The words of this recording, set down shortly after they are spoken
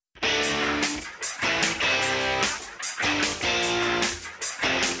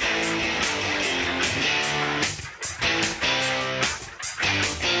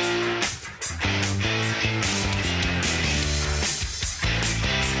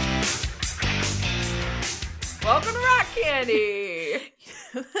Welcome to Rock Candy!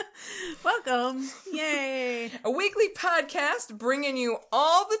 Welcome. Yay. A weekly podcast bringing you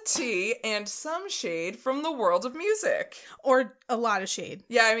all the tea and some shade from the world of music. Or a lot of shade.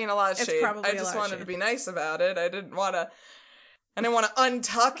 Yeah, I mean a lot of shade. Probably I just wanted to be nice about it. I didn't want to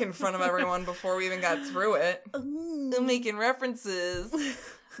untuck in front of everyone before we even got through it. I'm making references.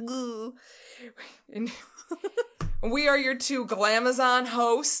 We are your two Glamazon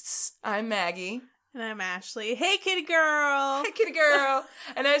hosts. I'm Maggie. And I'm Ashley. Hey, kitty girl. Hi, kitty girl.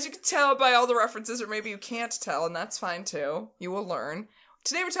 And as you can tell by all the references, or maybe you can't tell, and that's fine too. You will learn.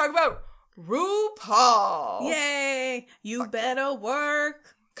 Today we're talking about RuPaul. Yay. You better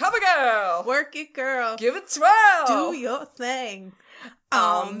work. Cover girl. Work it, girl. Give it 12. Do your thing.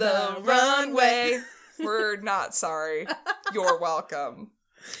 On the runway. We're not sorry. You're welcome.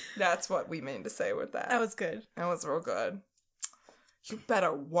 That's what we mean to say with that. That was good. That was real good. You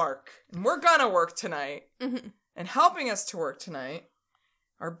better work. And we're gonna work tonight. Mm-hmm. And helping us to work tonight,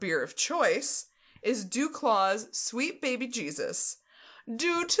 our beer of choice, is Dew Claw's Sweet Baby Jesus.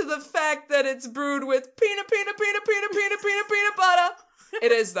 Due to the fact that it's brewed with peanut butter.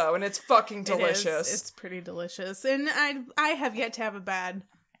 It is, though, and it's fucking delicious. It's pretty delicious. And I have yet to have a bad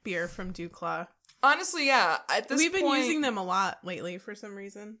beer from Dew Claw. Honestly, yeah. At this We've been point, using them a lot lately for some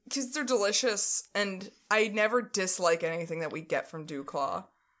reason. because they're delicious, and I never dislike anything that we get from Dew Claw.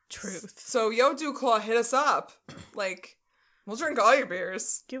 Truth. So, yo, Dew Claw, hit us up. Like, we'll drink all your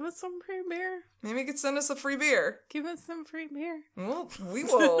beers. Give us some free beer. Maybe you could send us a free beer. Give us some free beer. Well, we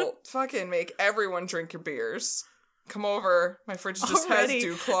will fucking make everyone drink your beers. Come over. My fridge just Already. has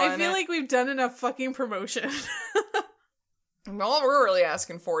Dew Claw in it. I feel like we've done enough fucking promotion. All we're really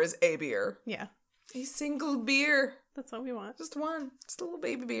asking for is a beer. Yeah. A single beer. That's all we want. Just one. Just a little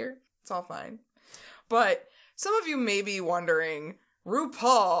baby beer. It's all fine. But some of you may be wondering,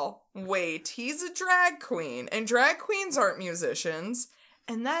 RuPaul, wait, he's a drag queen. And drag queens aren't musicians.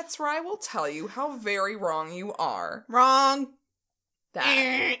 And that's where I will tell you how very wrong you are. Wrong.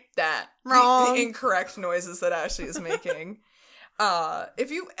 That. Wrong. The incorrect noises that Ashley is making.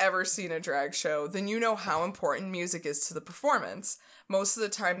 If you've ever seen a drag show, then you know how important music is to the performance. Most of the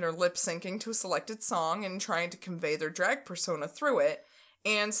time they're lip syncing to a selected song and trying to convey their drag persona through it.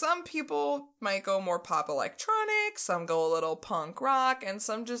 And some people might go more pop electronic, some go a little punk rock, and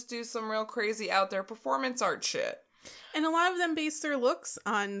some just do some real crazy out there performance art shit. And a lot of them base their looks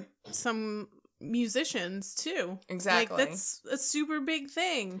on some musicians too. Exactly. Like, that's a super big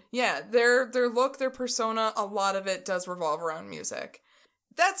thing. Yeah, their look, their persona, a lot of it does revolve around music.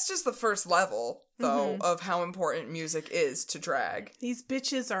 That's just the first level, though, of how important music is to drag. These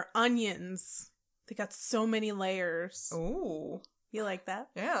bitches are onions. They got so many layers. Ooh. You like that?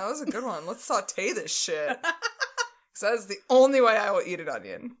 Yeah, that was a good one. Let's saute this shit. Because that is the only way I will eat an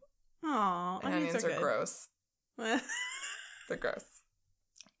onion. Aw, onions are good. Gross. They're gross.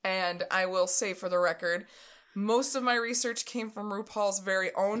 And I will say for the record, most of my research came from RuPaul's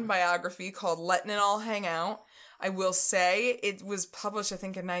very own biography called Lettin' It All Hang Out. I will say it was published, I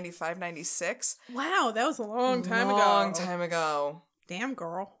think, in 95, 96. Wow, that was a long time ago. Long time ago. Damn,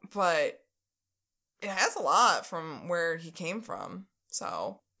 girl. But it has a lot from where he came from.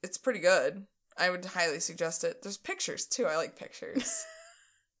 So it's pretty good. I would highly suggest it. There's pictures, too. I like pictures.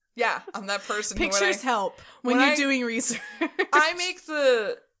 Yeah, I'm that person. Pictures help when you're doing research. I make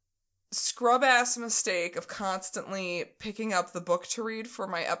the scrub-ass mistake of constantly picking up the book to read for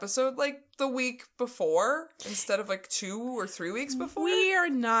my episode, like, the week before, instead of, like, 2 or 3 weeks before. We are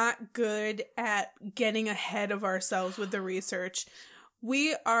not good at getting ahead of ourselves with the research.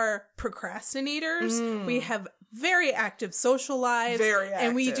 We are procrastinators. We have very active social lives. Very active.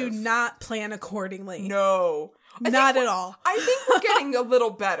 And we do not plan accordingly. No. Not at all. I think we're getting a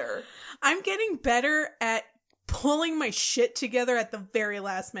little better. I'm getting better at pulling my shit together at the very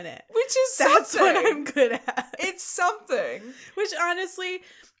last minute. Which is something. That's what I'm good at. It's something. Which, honestly,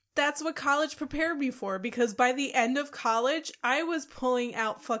 that's what college prepared me for. Because by the end of college, I was pulling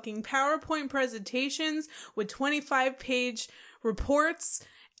out fucking PowerPoint presentations with 25-page reports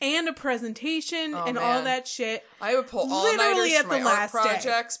and a presentation and all that shit. I would pull all-nighters for my art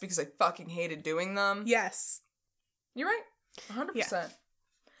projects because I fucking hated doing them. Yes. You're right. 100%.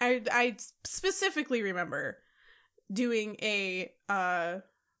 Yeah. I specifically remember doing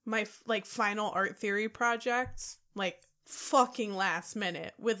my final art theory project, like, fucking last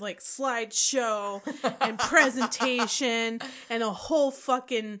minute with, like, slideshow and presentation and a whole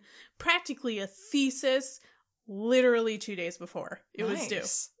fucking, practically a thesis, literally 2 days before it was due.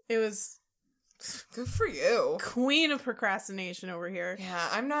 It was good for you. Queen of procrastination over here. Yeah,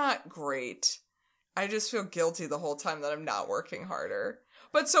 I'm not great. I just feel guilty the whole time that I'm not working harder.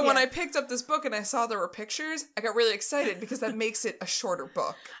 But so when I picked up this book and I saw there were pictures, I got really excited because that makes it a shorter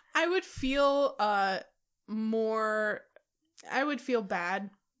book. I would feel bad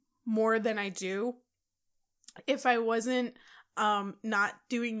more than I do if I wasn't not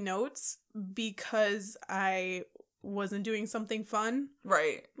doing notes because I wasn't doing something fun.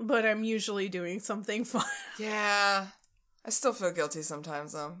 Right. But I'm usually doing something fun. Yeah. I still feel guilty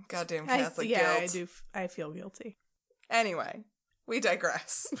sometimes, though. Goddamn Catholic guilt. Yeah, I do. I feel guilty. Anyway, we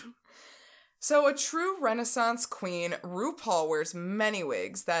digress. So, a true Renaissance queen, RuPaul wears many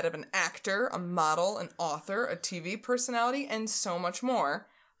wigs, that of an actor, a model, an author, a TV personality, and so much more.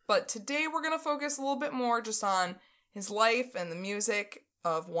 But today we're going to focus a little bit more just on his life and the music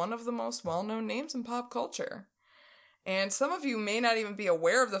of one of the most well-known names in pop culture. And some of you may not even be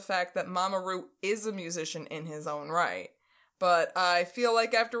aware of the fact that Mama Ru is a musician in his own right. But I feel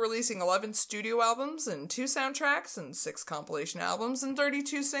like after releasing 11 studio albums and 2 soundtracks and 6 compilation albums and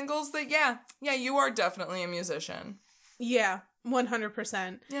 32 singles that, yeah, you are definitely a musician. Yeah,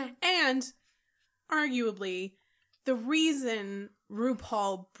 100%. Yeah. And, arguably, the reason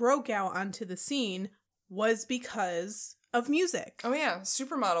RuPaul broke out onto the scene was because of music. Oh, yeah.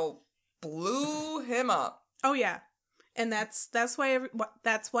 Supermodel blew him up. Oh, yeah. And that's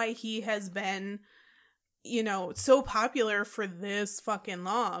why he has been, so popular for this fucking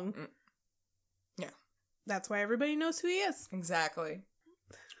long. Yeah. That's why everybody knows who he is. Exactly.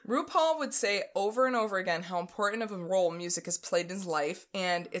 RuPaul would say over and over again how important of a role music has played in his life,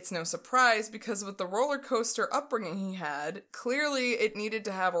 and it's no surprise because with the roller coaster upbringing he had, clearly it needed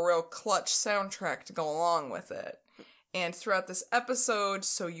to have a real clutch soundtrack to go along with it. And throughout this episode,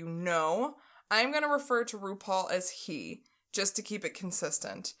 so you know, I'm going to refer to RuPaul as he, just to keep it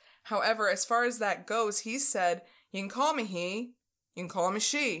consistent. However, as far as that goes, he said, you can call me he, you can call me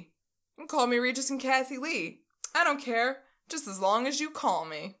she, you can call me Regis and Kathy Lee. I don't care, just as long as you call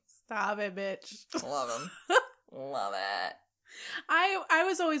me. Stop it, bitch. Love him. Love it. I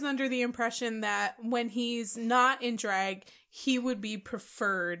was always under the impression that when he's not in drag, he would be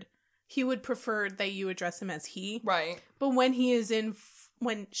preferred. He would prefer that you address him as he. Right. But when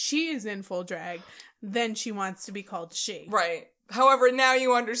she is in full drag, then she wants to be called she. Right. However, now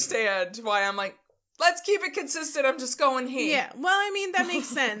you understand why I'm like, let's keep it consistent. I'm just going he. Yeah. Well, I mean, that makes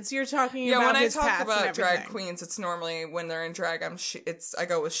sense. You're talking about his past and everything. When I talk about drag queens, it's normally when they're in drag, I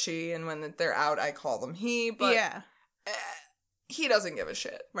go with she, and when they're out, I call them he. But yeah. He doesn't give a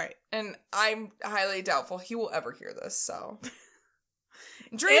shit. Right. And I'm highly doubtful he will ever hear this, so.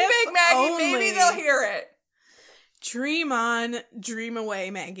 Dream big, Maggie. Only. Maybe they'll hear it. Dream on, dream away,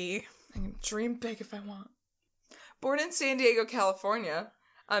 Maggie. I can dream big if I want. Born in San Diego, California,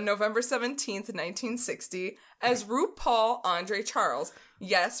 on November 17th, 1960, as RuPaul Andre Charles.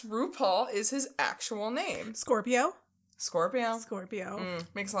 Yes, RuPaul is his actual name. Scorpio.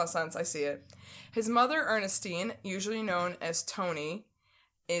 Makes a lot of sense. I see it. His mother, Ernestine, usually known as Tony,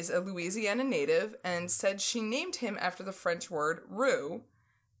 is a Louisiana native and said she named him after the French word roux,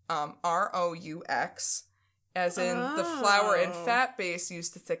 R-O-U-X, as in the flour and fat base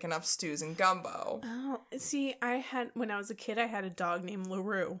used to thicken up stews and gumbo. Oh, see, when I was a kid, I had a dog named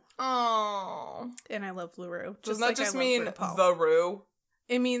LaRue. Oh. And I love LaRue. Doesn't that just mean the roux?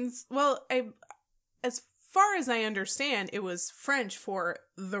 It means, well, as far as I understand, it was French for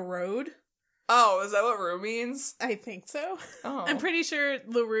the road. Oh, is that what roux means? I think so. Oh. I'm pretty sure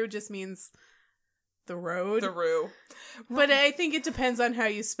LaRue just means the road. The roux. But I think it depends on how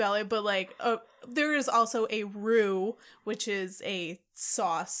you spell it. But, there is also a roux, which is a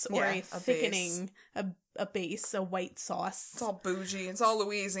sauce or a thickening, a base, a white sauce. It's all bougie. It's all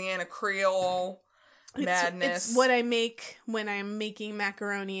Louisiana Creole madness. It's what I make when I'm making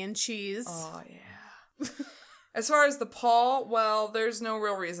macaroni and cheese. Oh, yeah. As far as the Paul, well, there's no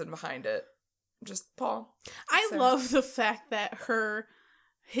real reason behind it. Just Paul. I love the fact that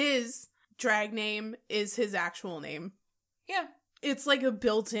his drag name is his actual name. Yeah. It's like a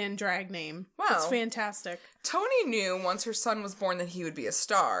built-in drag name. Wow. It's fantastic. Tony knew once her son was born that he would be a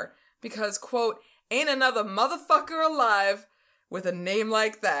star because, quote, ain't another motherfucker alive with a name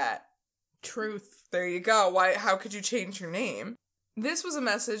like that. Truth. There you go. How could you change your name? This was a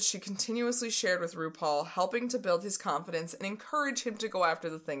message she continuously shared with RuPaul, helping to build his confidence and encourage him to go after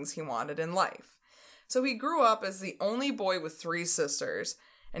the things he wanted in life. So he grew up as the only boy with 3 sisters,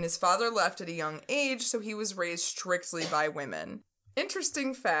 and his father left at a young age, so he was raised strictly by women.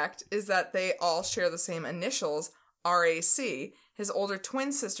 Interesting fact is that they all share the same initials, RAC. His older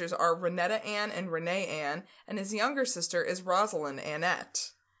twin sisters are Renetta Ann and Renee Ann, and his younger sister is Rosalind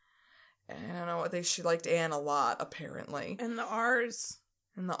Annette. I don't know, she liked Anne a lot, apparently. And the R's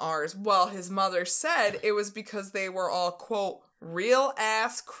And the R's. Well, his mother said it was because they were all, quote, real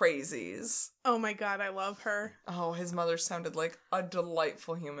ass crazies. Oh my god, I love her. Oh, his mother sounded like a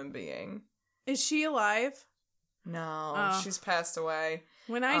delightful human being. Is she alive? No, she's passed away.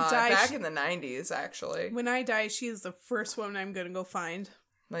 When I die... Back in the 90s, actually. When I die, she is the first one I'm gonna go find.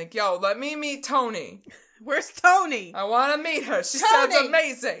 Like, yo, let me meet Tony. Where's Tony? I want to meet her. She sounds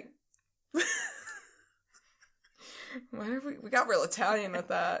amazing. We got real Italian with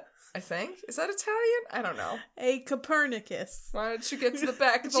that, I think. Is that Italian? I don't know. A Copernicus. Why don't you get to the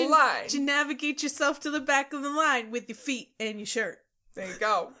back of the line? You navigate yourself to the back of the line with your feet and your shirt. There you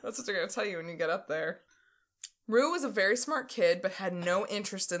go. That's what they're going to tell you when you get up there. Rue was a very smart kid, but had no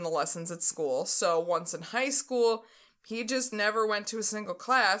interest in the lessons at school. So once in high school, he just never went to a single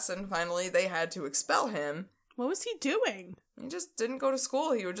class, and finally they had to expel him. What was he doing? He just didn't go to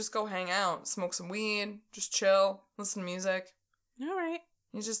school. He would just go hang out, smoke some weed, just chill, listen to music. All right.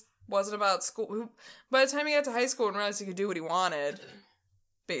 He just wasn't about school. By the time he got to high school and realized he could do what he wanted,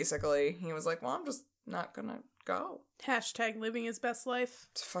 basically, he was like, well, I'm just not gonna go. Hashtag living his best life.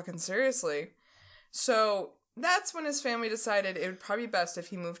 Fucking seriously. So that's when his family decided it would probably be best if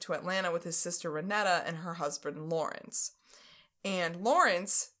he moved to Atlanta with his sister Renetta and her husband Lawrence. And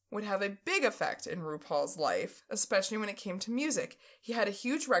Lawrence would have a big effect in RuPaul's life, especially when it came to music. He had a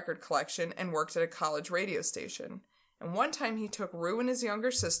huge record collection and worked at a college radio station. And one time he took Ru and his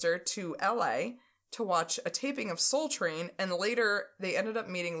younger sister to LA to watch a taping of Soul Train, and later they ended up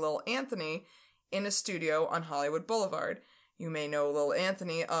meeting Lil Anthony in a studio on Hollywood Boulevard. You may know Lil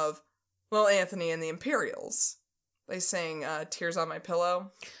Anthony of Lil Anthony and the Imperials. They sang Tears on My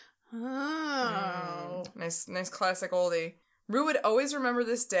Pillow. Oh. Nice classic oldie. Ru would always remember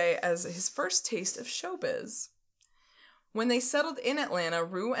this day as his first taste of showbiz. When they settled in Atlanta,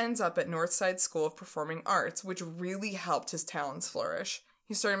 Ru ends up at Northside School of Performing Arts, which really helped his talents flourish.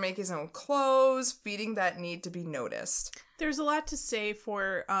 He started making his own clothes, feeding that need to be noticed. There's a lot to say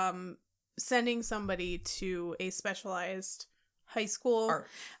for sending somebody to a specialized high school. Art.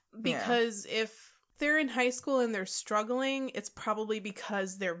 Because if they're in high school and they're struggling, it's probably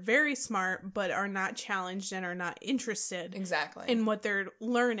because they're very smart but are not challenged and are not interested in what they're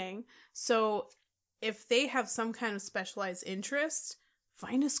learning. So if they have some kind of specialized interest,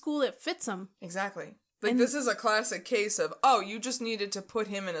 find a school that fits them. Exactly. Like, this is a classic case of, oh, you just needed to put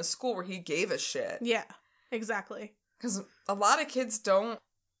him in a school where he gave a shit. Yeah, exactly. Because a lot of kids don't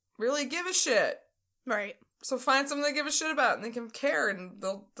really give a shit. Right. So find something they give a shit about and they can care and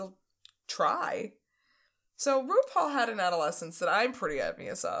they'll try. So RuPaul had an adolescence that I'm pretty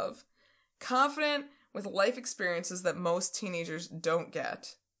envious of. Confident with life experiences that most teenagers don't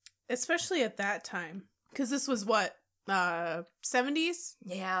get. Especially at that time. Because this was what? 70s?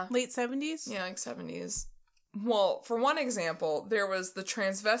 Yeah. Late 70s? Yeah, like 70s. Well, for one example, there was the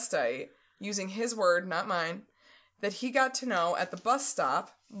transvestite, using his word, not mine, that he got to know at the bus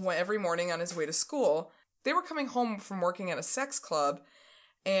stop every morning on his way to school. They were coming home from working at a sex club,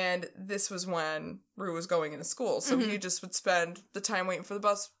 and this was when Ru was going into school. So he just would spend the time waiting for the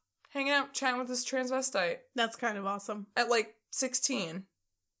bus, hanging out, chatting with this transvestite. That's kind of awesome. At like 16.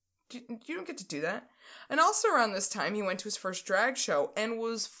 You don't get to do that. And also around this time, he went to his first drag show and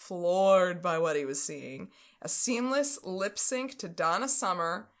was floored by what he was seeing. A seamless lip sync to Donna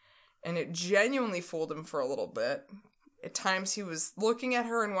Summer, and it genuinely fooled him for a little bit. At times, he was looking at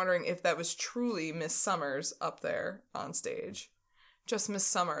her and wondering if that was truly Miss Summers up there on stage. Just Miss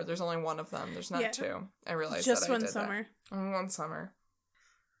Summer. There's only one of them. There's not two. I realized just that I did summer. That. Only one summer.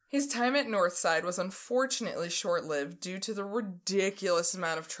 His time at Northside was unfortunately short-lived due to the ridiculous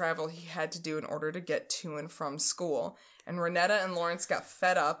amount of travel he had to do in order to get to and from school. And Renetta and Lawrence got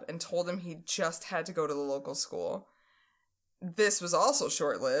fed up and told him he just had to go to the local school. This was also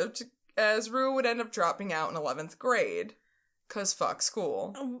short-lived, as Ru would end up dropping out in 11th grade. 'Cause fuck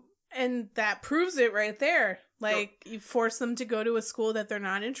school. And that proves it right there. Like, you force them to go to a school that they're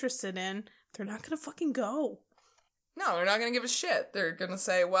not interested in, they're not gonna fucking go. No, they're not going to give a shit. They're going to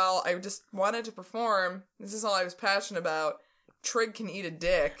say, well, I just wanted to perform. This is all I was passionate about. Trig can eat a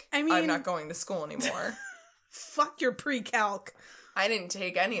dick. I mean, I'm not going to school anymore. Fuck your pre-calc. I didn't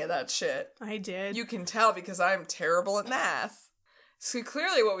take any of that shit. I did. You can tell because I'm terrible at math. So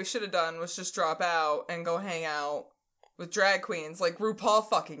clearly what we should have done was just drop out and go hang out with drag queens like RuPaul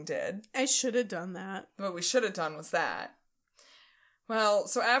fucking did. I should have done that. What we should have done was that. Well,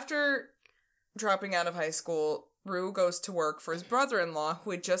 so after dropping out of high school, Ru goes to work for his brother-in-law, who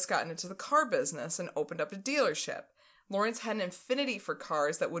had just gotten into the car business and opened up a dealership. Lawrence had an affinity for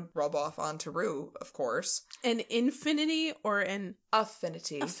cars that would rub off onto Ru, of course. An infinity or an...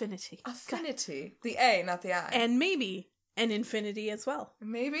 Affinity. Affinity. Affinity. The A, not the I. And maybe And infinity as well.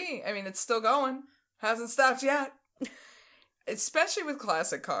 Maybe. I mean, it's still going. Hasn't stopped yet. Especially with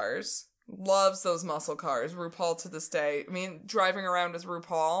classic cars. Loves those muscle cars. RuPaul to this day. I mean, driving around as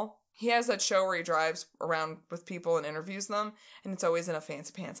RuPaul. He has that show where he drives around with people and interviews them, and it's always in a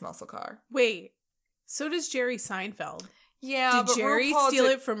fancy pants muscle car. Wait, so does Jerry Seinfeld. Yeah, did Jerry steal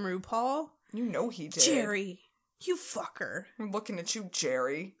it from RuPaul? You know he did. Jerry, you fucker. I'm looking at you,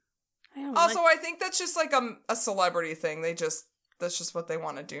 Jerry. I think that's just like a celebrity thing. That's just what they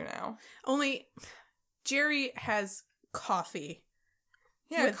want to do now. Only Jerry has coffee.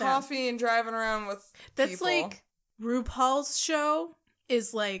 Yeah, coffee and driving around with That's people. like RuPaul's show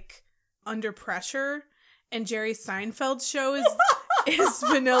is like Under Pressure, and Jerry Seinfeld's show is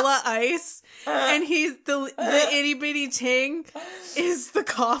Vanilla Ice, and he's the itty bitty ting is the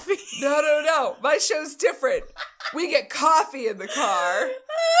coffee. No. My show's different. We get coffee in the car.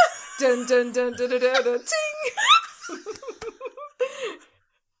 Dun dun dun dun dun dun, dun ting.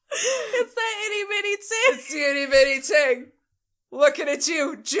 It's that itty bitty ting. It's the itty bitty ting. Looking at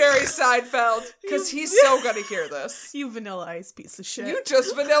you, Jerry Seinfeld, because he's so gonna hear this. You Vanilla Ice piece of shit. You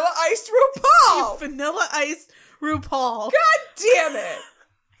just Vanilla Iced RuPaul. You Vanilla Ice RuPaul. God damn it.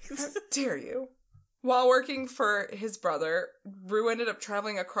 How dare you. While working for his brother, Ru ended up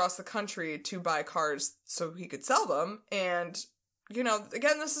traveling across the country to buy cars so he could sell them. And, you know,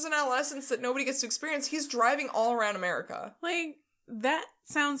 again, this is an adolescence that nobody gets to experience. He's driving all around America. Like, that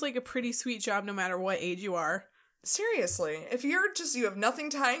sounds like a pretty sweet job no matter what age you are. Seriously, if you have nothing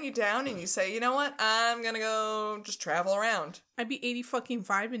tying you down and you say, you know what, I'm gonna go just travel around. I'd be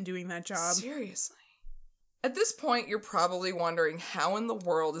 80-5 in doing that job. Seriously. At this point, you're probably wondering how in the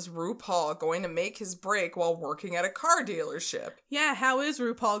world is RuPaul going to make his break while working at a car dealership? Yeah, how is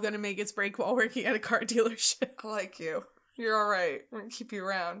RuPaul going to make its break while working at a car dealership? I like you. You're alright. We're gonna keep you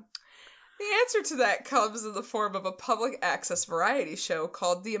around. The answer to that comes in the form of a public access variety show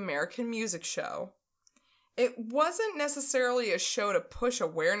called The American Music Show. It wasn't necessarily a show to push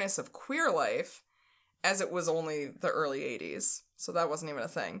awareness of queer life, as it was only the early 80s, so that wasn't even a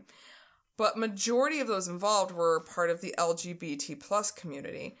thing. But majority of those involved were part of the LGBT plus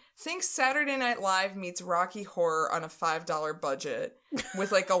community. Think Saturday Night Live meets Rocky Horror on a $5 budget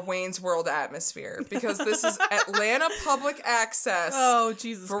with like a Wayne's World atmosphere, because this is Atlanta public access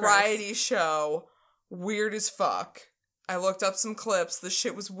variety show. Weird as fuck. I looked up some clips. This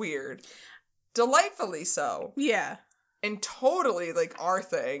shit was weird. Delightfully so. Yeah. And totally, like, our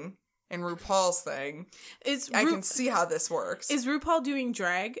thing and RuPaul's thing. I can see how this works. Is RuPaul doing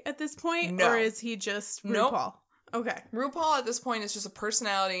drag at this point? No. Or is he just RuPaul? Nope. Okay. RuPaul at this point is just a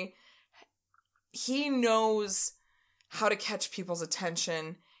personality. He knows how to catch people's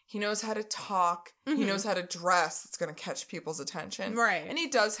attention. He knows how to talk. Mm-hmm. He knows how to dress that's going to catch people's attention. Right. And he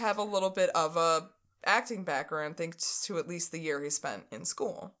does have a little bit of a acting background, thanks to at least the year he spent in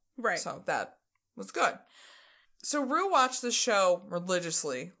school. Right. So that was good. So Ru watched the show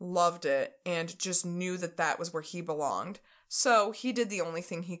religiously, loved it, and just knew that was where he belonged. So he did the only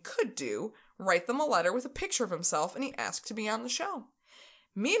thing he could do, write them a letter with a picture of himself, and he asked to be on the show.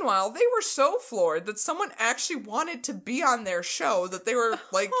 Meanwhile, they were so floored that someone actually wanted to be on their show that they were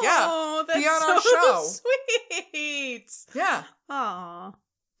like, yeah, be on our show. Sweet. Yeah. Aw.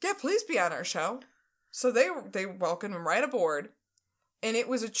 Yeah, please be on our show. So they welcomed him right aboard. And it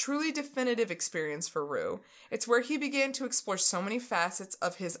was a truly definitive experience for Ru. It's where he began to explore so many facets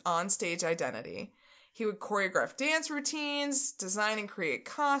of his onstage identity. He would choreograph dance routines, design and create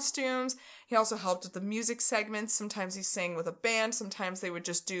costumes. He also helped with the music segments. Sometimes he sang with a band. Sometimes they would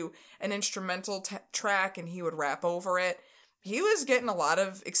just do an instrumental track and he would rap over it. He was getting a lot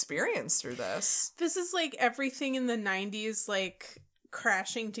of experience through this. This is like everything in the 90s, like,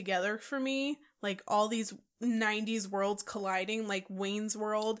 crashing together for me. Like, all these 90s worlds colliding, like Wayne's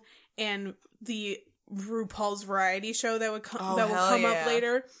World and the RuPaul's variety show that would come up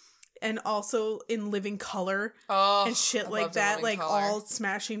later, and also in living color and shit like that, like color. All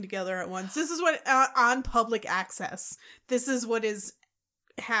smashing together at once. This is what on public access. This is what is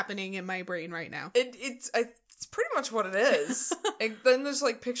happening in my brain right now. It's pretty much what it is. And then there's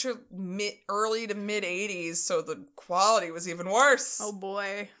like picture early to mid 80s, so the quality was even worse. Oh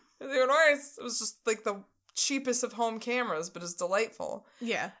boy. It was even worse. It was just like the cheapest of home cameras, but it's delightful.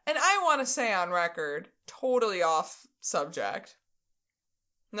 Yeah. And I want to say on record, totally off subject,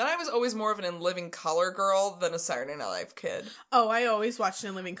 that I was always more of an In Living Color girl than a Saturday Night Live kid. Oh, I always watched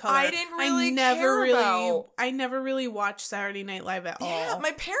In Living Color. I didn't really care about... I never really watched Saturday Night Live at all. Yeah,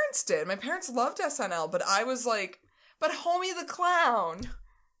 my parents did. My parents loved SNL, but I was like, but Homie the Clown.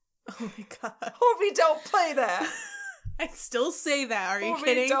 Oh my god. Homie, don't play that. I still say that. Are you Homie,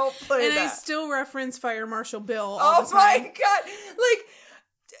 kidding? don't play and that. I still reference Fire Marshal Bill all the time. My god. Like,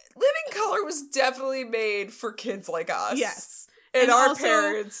 Living Color was definitely made for kids like us. Yes. And our also,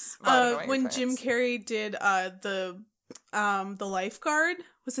 parents. When Jim Carrey did the lifeguard,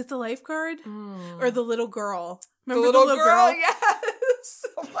 was it the lifeguard? Or the little girl? Remember the little girl? Yes.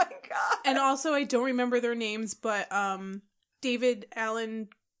 Oh my god. And also, I don't remember their names, but David Allen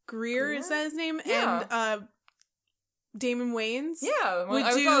Greer, is that his name? Yeah. And Damon Wayans. Yeah, I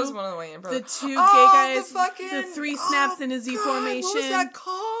thought it was one of the Wayans brothers. The two gay guys, the three snaps in a Z formation. What was that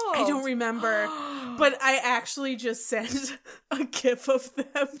called? I don't remember. But I actually just sent a gif of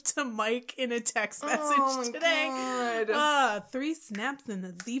them to Mike in a text message today. God. 3 snaps in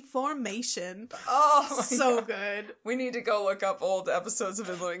a Z formation. Oh, so good. We need to go look up old episodes of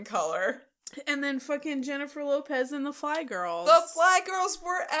In Living Color. And then fucking Jennifer Lopez and the Fly Girls. The Fly Girls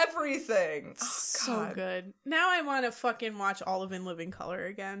were everything. Oh, so good. Now I want to fucking watch all of In Living Color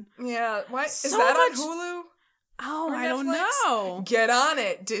again. Yeah. Why is that on Hulu? Oh, I don't know. Get on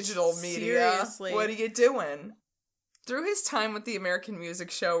it, digital media. Seriously. What are you doing? Through his time with the American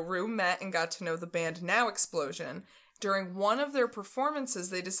Music Show, Ru met and got to know the band Now Explosion. During one of their performances,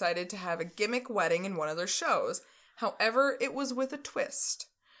 they decided to have a gimmick wedding in one of their shows. However, it was with a twist.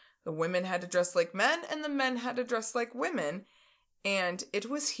 The women had to dress like men, and the men had to dress like women. And it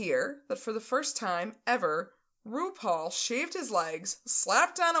was here that for the first time ever, RuPaul shaved his legs,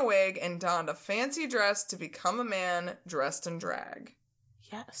 slapped on a wig, and donned a fancy dress to become a man dressed in drag.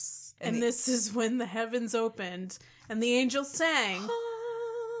 Yes. And this is when the heavens opened, and the angels sang.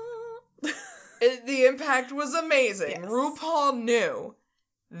 The impact was amazing. Yes. RuPaul knew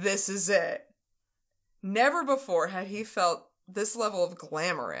this is it. Never before had he felt this level of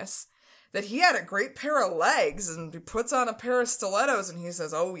glamorous, that he had a great pair of legs, and he puts on a pair of stilettos and he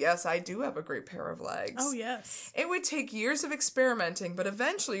says, oh yes, I do have a great pair of legs. Oh yes. It would take years of experimenting, but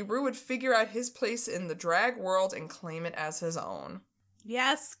eventually Ru would figure out his place in the drag world and claim it as his own.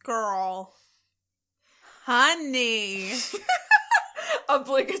 Yes, girl. Honey.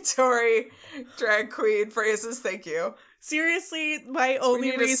 Obligatory drag queen phrases, thank you. Seriously, my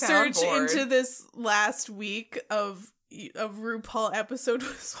only research soundboard. into this last week of RuPaul episode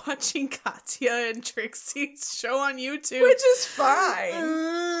was watching Katya and Trixie's show on YouTube. Which is fine.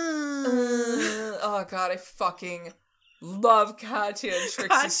 Oh god, I fucking love Katya and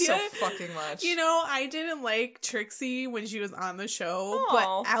Trixie so fucking much. You know, I didn't like Trixie when she was on the show,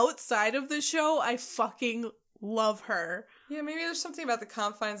 Aww. but outside of the show, I fucking love her. Yeah, maybe there's something about the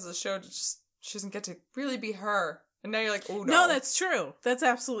confines of the show that just she doesn't get to really be her. And now you're like, oh no. No, that's true. That's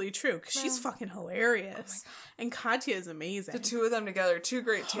absolutely true. Because she's fucking hilarious. Oh and Katya is amazing. The two of them together, two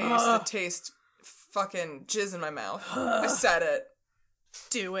great tastes that taste fucking jizz in my mouth. I said it.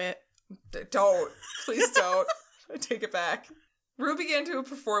 Do it. Don't. Please don't. I take it back. Ru began to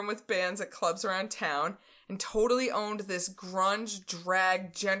perform with bands at clubs around town and totally owned this grunge,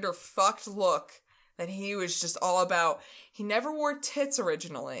 drag, gender-fucked look that he was just all about. He never wore tits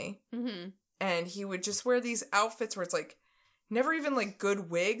originally. Mm-hmm. And he would just wear these outfits where it's like, never even like good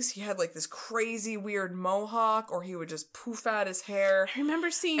wigs. He had like this crazy weird mohawk, or he would just poof out his hair. I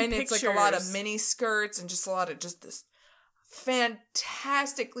remember seeing pictures. It's like a lot of mini skirts and just a lot of just this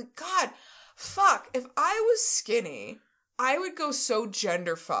fantastic, like, God, fuck. If I was skinny, I would go so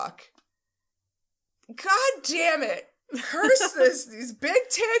gender fuck. God damn it. Curse these big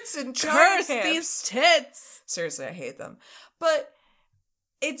tits and giant hips. These tits. Seriously, I hate them. But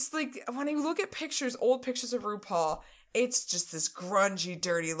it's like, when you look at pictures, old pictures of RuPaul, it's just this grungy,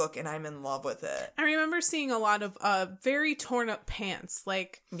 dirty look, and I'm in love with it. I remember seeing a lot of very torn up pants.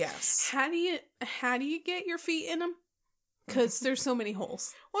 Like, yes, how do you get your feet in them? Because there's so many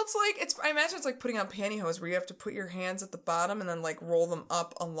holes. Well, I imagine it's like putting on pantyhose where you have to put your hands at the bottom and then like roll them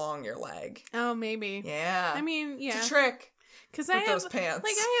up along your leg. Oh, maybe. Yeah. I mean, yeah. It's a trick. Because those pants.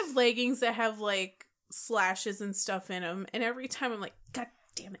 Like, I have leggings that have like slashes and stuff in them, and every time I'm like, God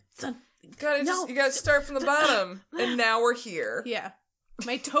damn it, son. You gotta start from the bottom, and now we're here. Yeah.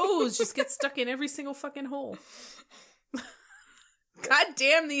 My toes just get stuck in every single fucking hole. God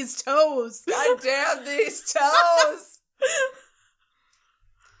damn these toes. God damn these toes.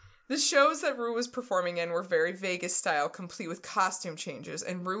 The shows that Ru was performing in were very Vegas style, complete with costume changes,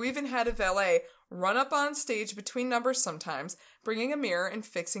 and Ru even had a valet run up on stage between numbers sometimes, bringing a mirror and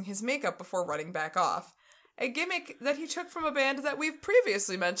fixing his makeup before running back off. A gimmick that he took from a band that we've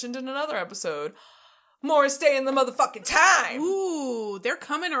previously mentioned in another episode. Morris Day in the motherfucking time! Ooh, they're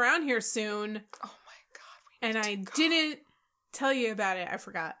coming around here soon. Oh my god. And I didn't tell you about it. I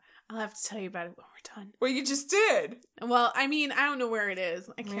forgot. I'll have to tell you about it when we're done. Well, you just did. Well, I mean, I don't know where it is.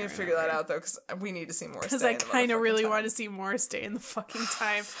 I We can't need to figure that out, though, because we need to see Morris Day. Because I kind of really want to see Morris Day in the fucking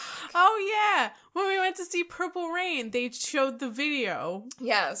time. Oh, yeah. When we went to see Purple Rain, they showed the video.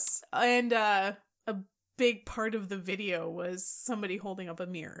 Yes. And a big part of the video was somebody holding up a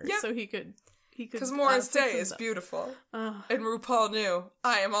mirror. Yep. So he could because Morris Day is beautiful. And RuPaul knew,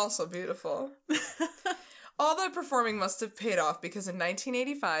 I am also beautiful. All that performing must have paid off because in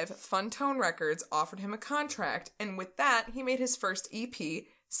 1985, Funtone Records offered him a contract, and with that, he made his first EP,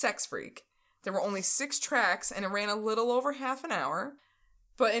 Sex Freak. There were only 6 tracks, and it ran a little over half an hour.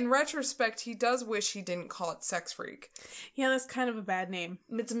 But in retrospect, he does wish he didn't call it Sex Freak. Yeah, that's kind of a bad name.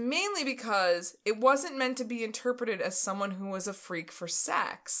 It's mainly because it wasn't meant to be interpreted as someone who was a freak for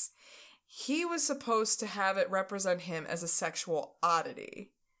sex. He was supposed to have it represent him as a sexual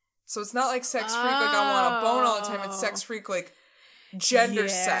oddity. So it's not like sex freak, like I want to bone all the time. It's sex freak, like gender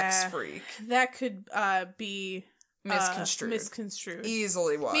sex freak. That could be misconstrued.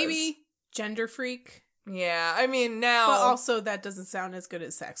 Easily was. Maybe gender freak. Yeah, I mean now. But also that doesn't sound as good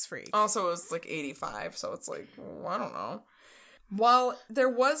as sex freak. Also, it was like 85, so it's like, I don't know. While there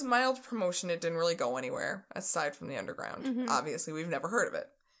was mild promotion, it didn't really go anywhere, aside from the underground. Mm-hmm. Obviously, we've never heard of it.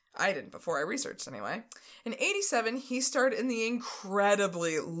 I didn't before I researched anyway. In 87, he starred in the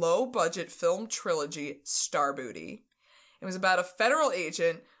incredibly low-budget film trilogy Star Booty. It was about a federal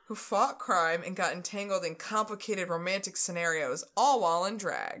agent who fought crime and got entangled in complicated romantic scenarios, all while in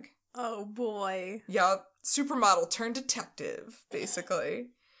drag. Oh, boy. Yup. Supermodel turned detective, basically.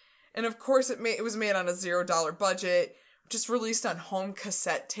 And of course, it was made on a $0 budget, just released on home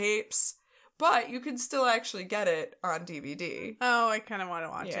cassette tapes. But you can still actually get it on DVD. Oh, I kind of want to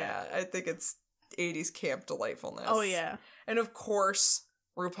watch it. Yeah, I think it's 80s camp delightfulness. Oh, yeah. And of course,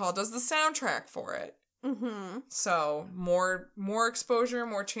 RuPaul does the soundtrack for it. Mm-hmm. So, more exposure,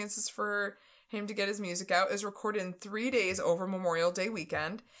 more chances for him to get his music out. It was recorded in 3 days over Memorial Day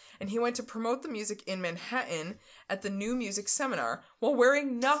weekend. And he went to promote the music in Manhattan at the New Music Seminar while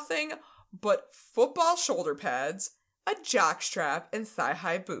wearing nothing but football shoulder pads, a jockstrap, and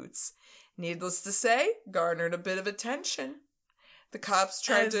thigh-high boots. Needless to say, garnered a bit of attention. The cops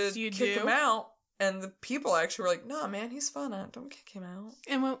tried to kick him out, and the people actually were like, "Nah, man, he's fun. Don't kick him out."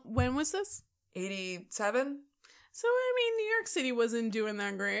 And when was this? 87? So, I mean, New York City wasn't doing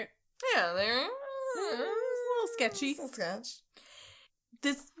that great. Yeah, they're a little sketchy. It's a little sketch.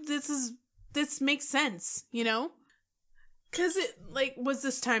 This makes sense, you know? Because was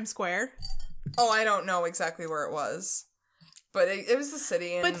this Times Square? Oh, I don't know exactly where it was. But it was the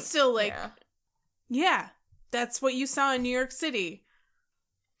city. And, but still, yeah, that's what you saw in New York City.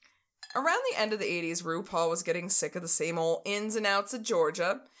 Around the end of the 80s, RuPaul was getting sick of the same old ins and outs of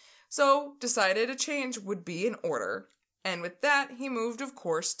Georgia, so decided a change would be in order. And with that, he moved, of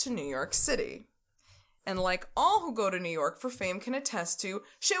course, to New York City. And like all who go to New York for fame can attest to,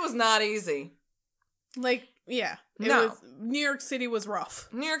 shit was not easy. Yeah. New York City was rough.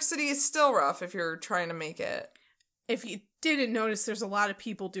 New York City is still rough if you're trying to make it. If you didn't notice, there's a lot of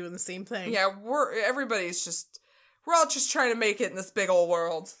people doing the same thing. Yeah, we're all just trying to make it in this big old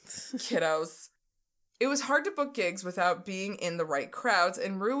world, kiddos. It was hard to book gigs without being in the right crowds,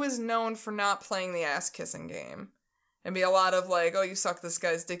 and Ru is known for not playing the ass-kissing game. And be a lot of like, oh, you suck this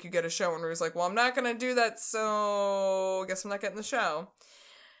guy's dick, you get a show, and Ru's like, well, I'm not gonna do that, so I guess I'm not getting the show.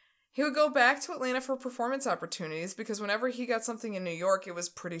 He would go back to Atlanta for performance opportunities because whenever he got something in New York, it was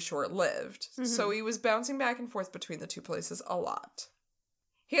pretty short-lived. Mm-hmm. So he was bouncing back and forth between the two places a lot.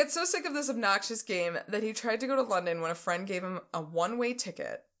 He got so sick of this obnoxious game that he tried to go to London when a friend gave him a one-way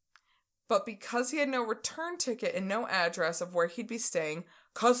ticket. But because he had no return ticket and no address of where he'd be staying,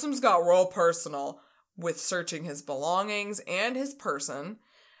 Customs got real personal with searching his belongings and his person.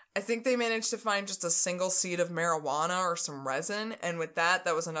 I think they managed to find just a single seed of marijuana or some resin, and with that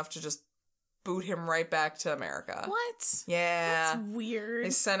was enough to just boot him right back to America. What? Yeah. That's weird. They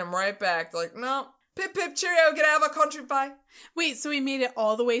sent him right back. They're like, no, pip pip cheerio, get out of our country, bye. Wait, so he made it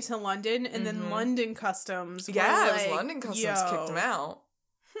all the way to London, and then London Customs it was London Customs kicked him out.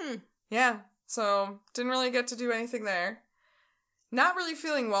 Yeah, so didn't really get to do anything there. Not really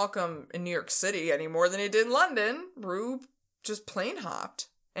feeling welcome in New York City any more than he did in London, Ru just plane hopped.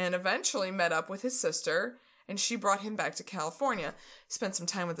 And eventually met up with his sister, and she brought him back to California. He spent some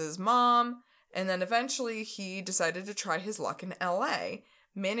time with his mom, and then eventually he decided to try his luck in LA.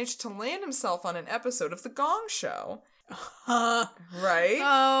 Managed to land himself on an episode of The Gong Show. Right?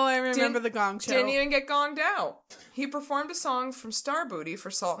 Oh, I remember The Gong Show. Didn't even get gonged out. He performed a song from Star Booty for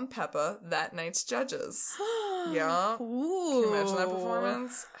Salt and Peppa, that night's judges. Yeah. Ooh. Can you imagine that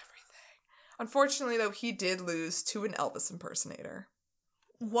performance? Everything. Unfortunately, though, he did lose to an Elvis impersonator.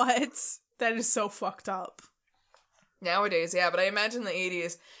 What? That is so fucked up. Nowadays, yeah, but I imagine the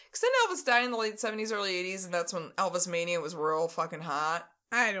 80s. Because then Elvis died in the late 70s, early 80s, and that's when Elvis Mania was real fucking hot.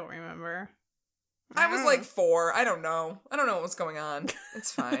 I don't remember. I was like 4. I don't know. I don't know what was going on.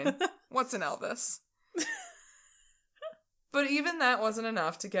 It's fine. What's an Elvis? But even that wasn't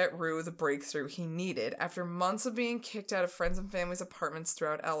enough to get Ru the breakthrough he needed. After months of being kicked out of friends and family's apartments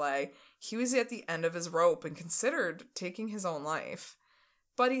throughout LA, he was at the end of his rope and considered taking his own life.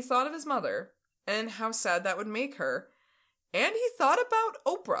 But he thought of his mother and how sad that would make her. And he thought about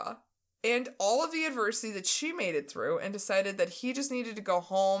Oprah and all of the adversity that she made it through and decided that he just needed to go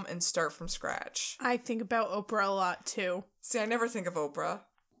home and start from scratch. I think about Oprah a lot, too. See, I never think of Oprah.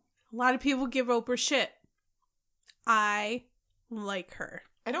 A lot of people give Oprah shit. I like her.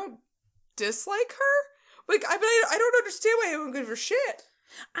 I don't dislike her. Like, I don't understand why anyone give her shit.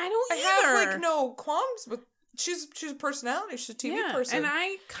 I don't either. I have, like, no qualms with... She's a personality. She's a TV person. And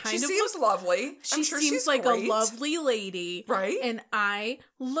I kind of... She seems lovely. She seems like great. a lovely lady. Right? And I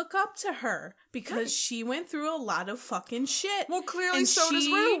look up to her because she went through a lot of fucking shit. Well, clearly and so does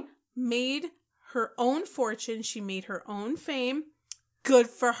Ru. Made her own fortune. She made her own fame. Good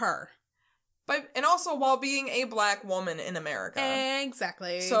for her. And also while being a black woman in America.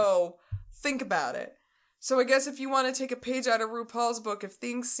 Exactly. So, think about it. So I guess if you want to take a page out of RuPaul's book, if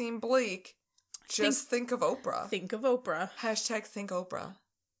things seem bleak, just think of Oprah. Think of Oprah. Hashtag think Oprah.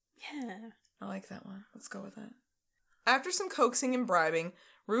 Yeah. I like that one. Let's go with that. After some coaxing and bribing,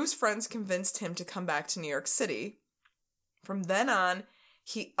 Ru's friends convinced him to come back to New York City. From then on,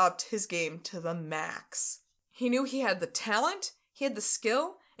 he upped his game to the max. He knew he had the talent, he had the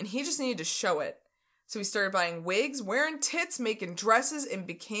skill, and he just needed to show it. So he started buying wigs, wearing tits, making dresses, and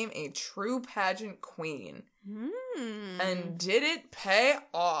became a true pageant queen. And did it pay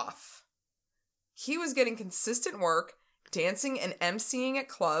off? He was getting consistent work, dancing and emceeing at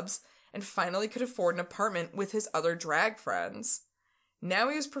clubs, and finally could afford an apartment with his other drag friends. Now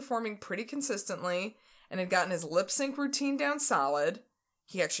he was performing pretty consistently and had gotten his lip sync routine down solid.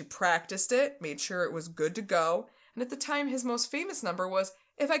 He actually practiced it, made sure it was good to go, and at the time his most famous number was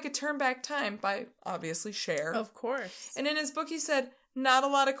If I Could Turn Back Time by, obviously, Cher. Of course. And in his book he said, not a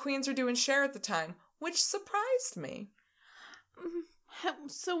lot of queens were doing Cher at the time, which surprised me.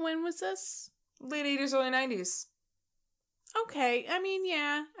 So when was this? Late 80s, early 90s. Okay, I mean,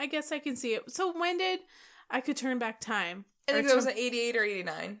 yeah, I guess I can see it. So when did I Could Turn Back Time? I think that was 88 or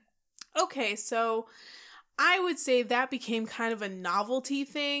 89. Okay, so I would say that became kind of a novelty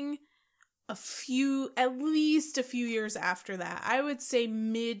thing at least a few years after that. I would say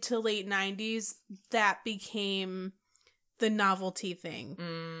mid to late 90s, that became the novelty thing.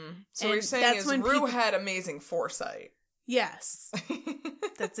 So what you're saying is Ru had amazing foresight. Yes.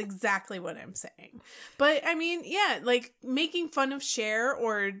 That's exactly what I'm saying. But, I mean, yeah, like, making fun of Cher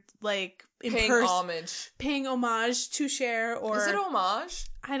or, like... Paying homage to Cher or... Is it homage?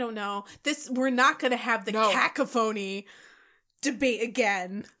 I don't know. We're not going to have the cacophony debate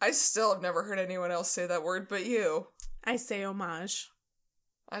again. I still have never heard anyone else say that word but you. I say homage.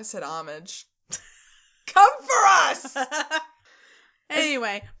 I said homage. Come for us!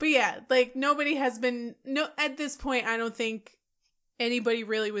 Anyway, but yeah, like, nobody has been... No, at this point, I don't think anybody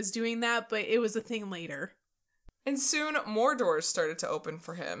really was doing that, but it was a thing later. And soon, more doors started to open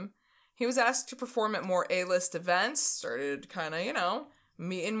for him. He was asked to perform at more A-list events, started kind of,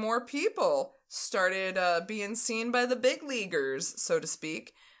 meeting more people, started being seen by the big leaguers, so to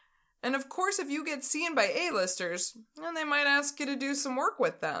speak. And of course, if you get seen by A-listers, then they might ask you to do some work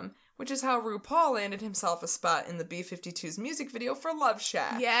with them, which is how RuPaul landed himself a spot in the B-52's music video for Love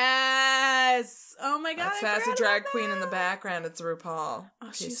Shack. Yes! Oh my god, that's a drag queen in the background. It's RuPaul.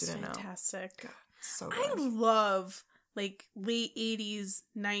 Oh, she's fantastic. God, so good. I love, like, late 80s,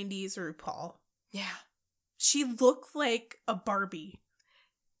 90s RuPaul. Yeah. She looked like a Barbie.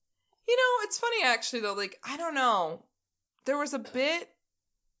 It's funny, actually, though. Like, I don't know. There was a bit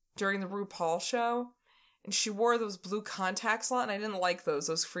during the RuPaul show, and she wore those blue contacts a lot, and I didn't like those.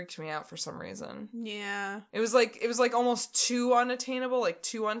 Those freaked me out for some reason. Yeah. It was like almost too unattainable, like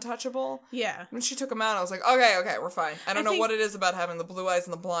too untouchable. Yeah. When she took them out, I was like, okay, we're fine. I don't know what it is about having the blue eyes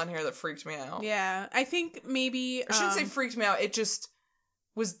and the blonde hair that freaked me out. Yeah. I think maybe... I shouldn't say freaked me out. It just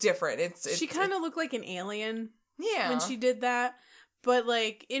was different. She kind of looked like an alien. Yeah. When she did that. But,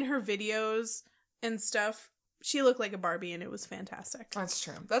 like, in her videos and stuff, she looked like a Barbie, and it was fantastic. That's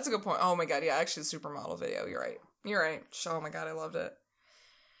true. That's a good point. Oh, my God. Yeah, actually, the supermodel video. You're right. Oh, my God. I loved it.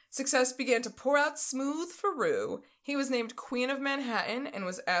 Success began to pour out smooth for Ru. He was named Queen of Manhattan and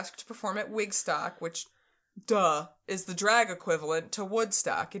was asked to perform at Wigstock, which, is the drag equivalent to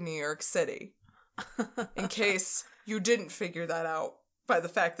Woodstock in New York City. In case you didn't figure that out by the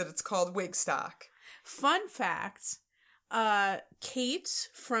fact that it's called Wigstock. Fun fact, Kate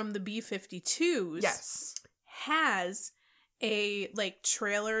from the B-52s Yes. has a, like,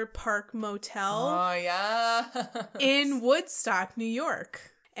 trailer park motel Oh, yeah. in Woodstock, New York.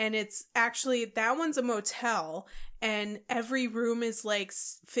 And it's actually, that one's a motel, and every room is, like,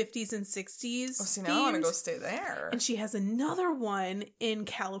 50s and 60s Oh, see, now I want to go stay there. And she has another one in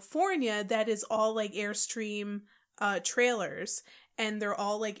California that is all, like, Airstream trailers. And they're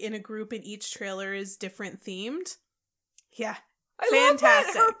all, like, in a group, and each trailer is different themed. Yeah. Fantastic.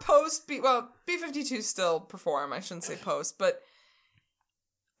 Love that her post B-52 still perform, I shouldn't say post, but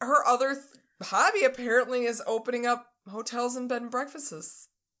her other hobby apparently is opening up hotels and bed and breakfasts.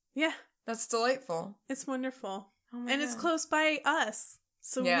 Yeah. That's delightful. It's wonderful. Oh my and God. It's close by us.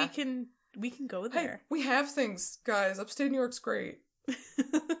 So we can go there. Hey, we have things, guys. Upstate New York's great.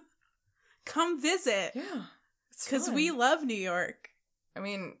 Come visit. Yeah. Because we love New York. I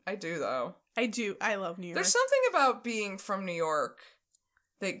mean, I do, though. I do. I love New York. There's something about being from New York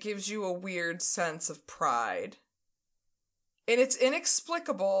that gives you a weird sense of pride. And it's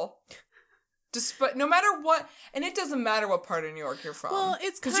inexplicable. Despite, no matter what, and it doesn't matter what part of New York you're from. Well,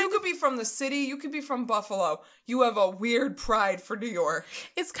 it's because you could be from the city, you could be from Buffalo. You have a weird pride for New York.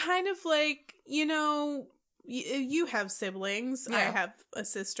 It's kind of like, you have siblings. Yeah. I have a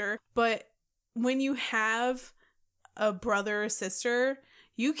sister. But when you have a brother or sister,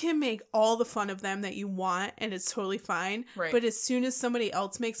 you can make all the fun of them that you want, and it's totally fine. Right. But as soon as somebody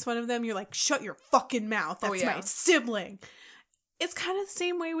else makes fun of them, you're like, shut your fucking mouth. That's my sibling. It's kind of the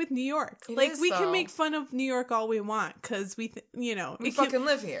same way with New York. We can make fun of New York all we want because we fucking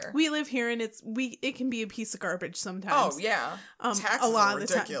live here. We live here, and it can be a piece of garbage sometimes. Oh yeah, taxes a lot are of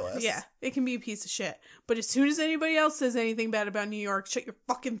the ridiculous. time. Yeah, it can be a piece of shit. But as soon as anybody else says anything bad about New York, shut your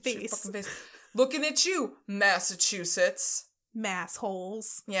fucking face. Looking at you, Massachusetts.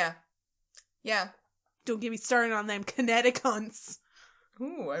 Massholes. Yeah. Yeah. Don't get me started on them kinetic hunts.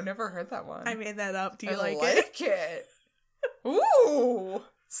 Ooh, I've never heard that one. I made that up. Do you I like it? Ooh,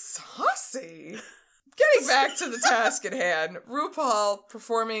 saucy. Getting back to the task at hand, RuPaul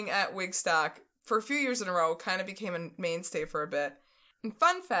performing at Wigstock for a few years in a row kind of became a mainstay for a bit. And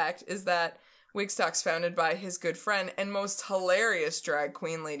fun fact is that Wigstock's founded by his good friend and most hilarious drag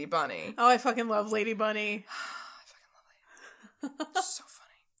queen, Lady Bunny. Oh, I fucking love Lady Bunny. I fucking love Lady Bunny. So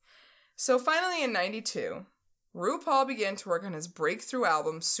funny. So finally in 92, RuPaul began to work on his breakthrough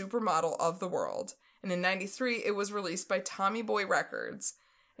album, Supermodel of the World. And in 93, it was released by Tommy Boy Records.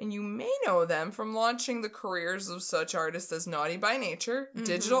 And you may know them from launching the careers of such artists as Naughty by Nature,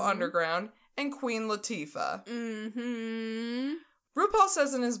 Digital Underground, and Queen Latifah. Mm-hmm. RuPaul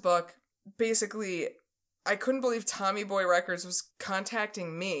says in his book, basically, I couldn't believe Tommy Boy Records was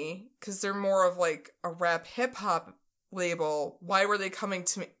contacting me, because they're more of like a rap hip-hop label. Why were they coming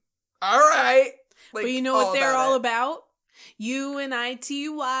to me? All right. But you know what they're all about? UNITY.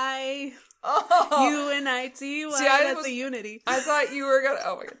 Oh. UNITY. That's a unity. I thought you were gonna.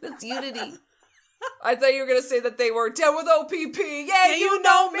 Oh my god, that's unity. I thought you were gonna say that they were down with OPP. Yeah, you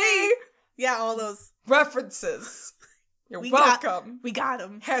know me. Yeah, all those references. You're welcome. We got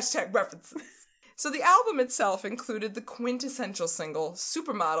them. Hashtag references. So the album itself included the quintessential single,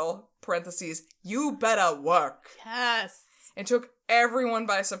 Supermodel, parentheses, You Better Work. Yes. It took everyone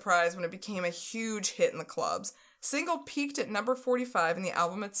by surprise when it became a huge hit in the clubs. Single peaked at number 45 and the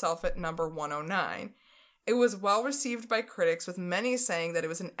album itself at number 109. It was well received by critics, with many saying that it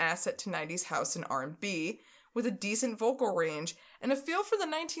was an asset to 90s house and R&B, with a decent vocal range and a feel for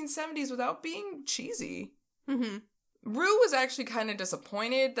the 1970s without being cheesy. Mm-hmm. Ru was actually kind of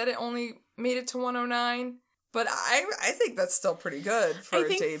disappointed that it only made it to 109, but I think that's still pretty good for a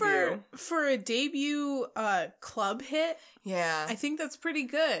debut. For a debut club hit, yeah, I think that's pretty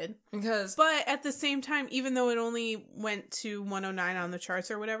good. But at the same time, even though it only went to 109 on the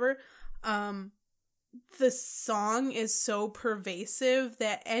charts or whatever, the song is so pervasive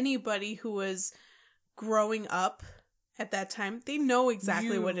that anybody who was growing up at that time, they know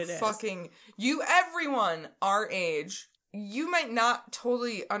exactly what it is. Everyone our age, you might not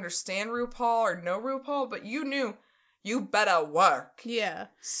totally understand RuPaul or know RuPaul, but you knew You Better Work. Yeah.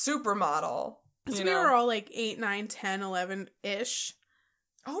 Supermodel. So we were all like 8, 9, 10, 11-ish.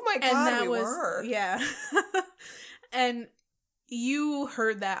 Oh my god, we were. Yeah. And you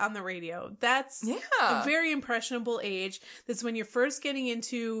heard that on the radio. That's a very impressionable age. That's when you're first getting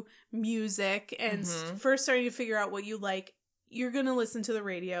into music and first starting to figure out what you like. You're going to listen to the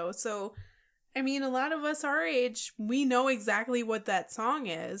radio. So, I mean, a lot of us our age, we know exactly what that song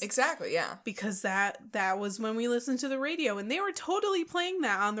is. Exactly, yeah. Because that was when we listened to the radio. And they were totally playing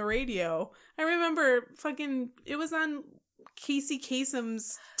that on the radio. I remember it was on Casey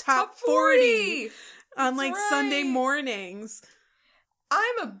Kasem's Top 40 on like Sunday mornings.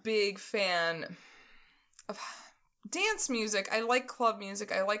 I'm a big fan of dance music. I like club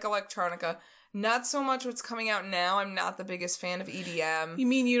music. I like electronica. Not so much what's coming out now. I'm not the biggest fan of EDM. You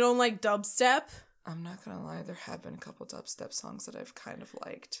mean you don't like dubstep? I'm not gonna lie, there have been a couple dubstep songs that I've kind of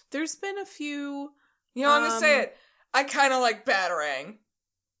liked. There's been a few... You know, I'm gonna say it. I kind of like Batarang.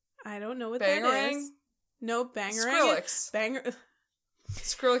 I don't know what Bangarang? that is. No, Bangarang. Skrillex.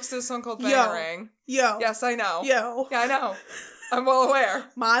 Skrillex did a song called Bangarang. Yo. Yes, I know. Yo. Yeah, I know. I'm well aware.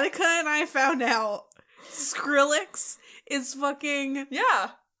 Monica and I found out Skrillex is fucking...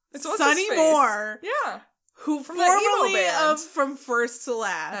 Yeah. It's Sonny Moore. Yeah. Who from formerly of From First to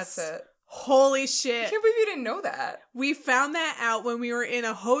Last. That's it. Holy shit. I can't believe you didn't know that. We found that out when we were in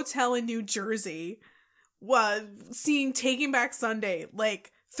a hotel in New Jersey, seeing Taking Back Sunday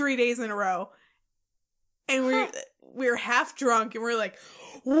like 3 days in a row. And we were half drunk and we're like,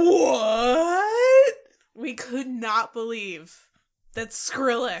 what? We could not believe that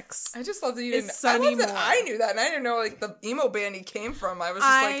Skrillex. I just love that you didn't. Sonny I love that Moore. I knew that, and I didn't know like the emo band he came from. I was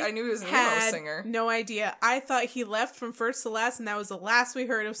just like, I knew he was an emo singer. No idea. I thought he left From First to Last, and that was the last we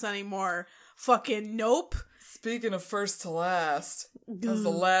heard of Sonny Moore. Fucking nope. Speaking of First to Last, that was the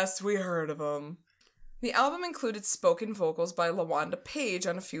last we heard of him. The album included spoken vocals by LaWanda Page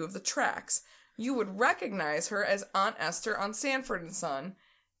on a few of the tracks. You would recognize her as Aunt Esther on Sanford and Son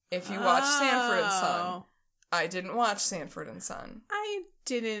if you watched Sanford and Son. I didn't watch Sanford and Son. I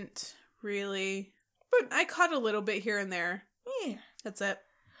didn't really, but I caught a little bit here and there. Yeah. That's it.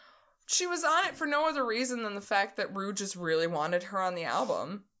 She was on it for no other reason than the fact that Ru just really wanted her on the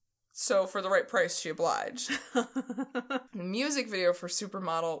album. So for the right price, she obliged. The music video for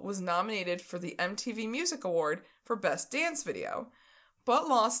Supermodel was nominated for the MTV Music Award for Best Dance Video, but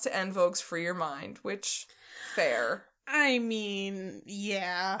lost to En Vogue's Free Your Mind, which, fair. I mean,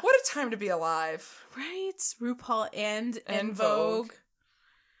 yeah. What a time to be alive. Right? RuPaul and En Vogue.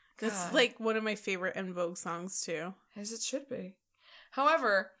 That's God. like one of my favorite En Vogue songs, too. As it should be.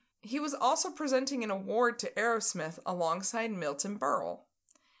 However, he was also presenting an award to Aerosmith alongside Milton Berle.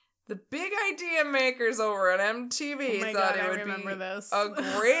 The big idea makers over at MTV thought it would be a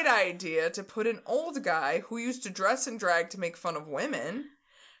great idea to put an old guy who used to dress in drag to make fun of women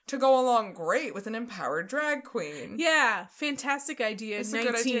to go along great with an empowered drag queen. Yeah, fantastic idea. It's a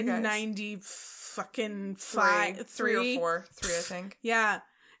good idea, guys. 1990 fucking three or four, I think. Yeah.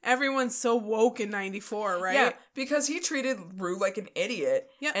 Everyone's so woke in 94, right? Yeah, because he treated Ru like an idiot.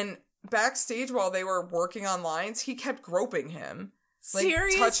 Yep. And backstage while they were working on lines, he kept groping him. Like,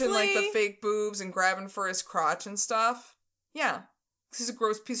 seriously? touching, like, the fake boobs and grabbing for his crotch and stuff. Yeah. He's a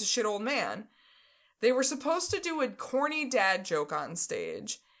gross piece of shit old man. They were supposed to do a corny dad joke on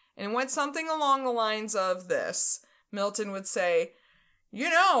stage. And it went something along the lines of this. Milton would say,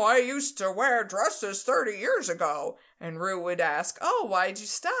 "You know, I used to wear dresses 30 years ago." And Ru would ask, "Oh, why'd you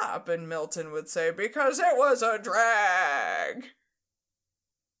stop?" And Milton would say, "Because it was a drag."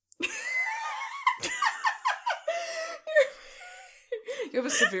 You have a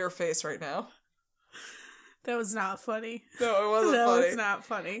severe face right now. That was not funny. No, it wasn't that funny. was not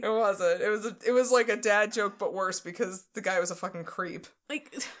funny. It wasn't. It was like a dad joke, but worse because the guy was a fucking creep.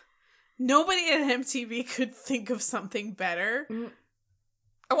 Like, nobody at MTV could think of something better.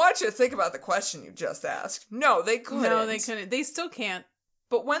 I want you to think about the question you just asked. No, they couldn't. No, they couldn't. They still can't.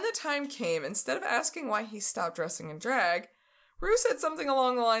 But when the time came, instead of asking why he stopped dressing in drag, Ru said something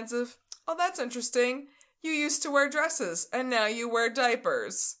along the lines of, "Oh, that's interesting. You used to wear dresses, and now you wear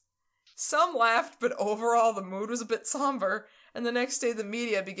diapers." Some laughed, but overall the mood was a bit somber, and the next day the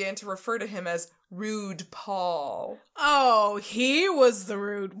media began to refer to him as Rude Paul. Oh, he was the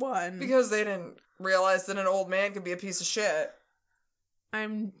rude one. Because they didn't realize that an old man could be a piece of shit.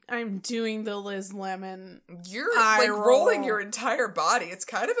 I'm doing the Liz Lemon. You're like rolling your entire body. It's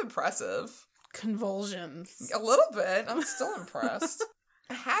kind of impressive. Convulsions. A little bit. I'm still impressed.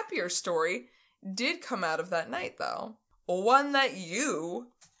 A happier story did come out of that night, though. One that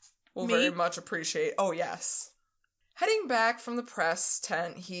you will very much appreciate. Oh, yes. Heading back from the press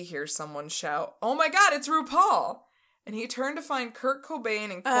tent, he hears someone shout, "Oh my god, it's RuPaul!" And he turned to find Kurt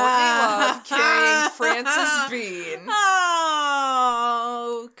Cobain and Courtney Love carrying Frances Bean.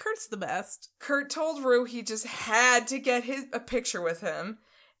 Oh, Kurt's the best. Kurt told Ru he just had to get a picture with him,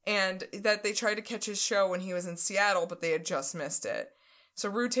 and that they tried to catch his show when he was in Seattle, but they had just missed it. So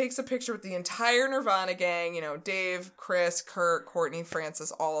Ru takes a picture with the entire Nirvana gang, you know, Dave, Chris, Kurt, Courtney,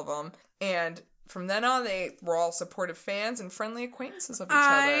 Frances, all of them. And from then on, they were all supportive fans and friendly acquaintances of each other.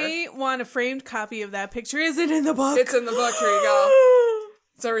 I want a framed copy of that picture. Is it in the book? It's in the book. Here you go.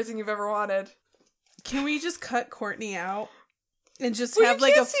 It's everything you've ever wanted. Can we just cut Courtney out? And just well, have you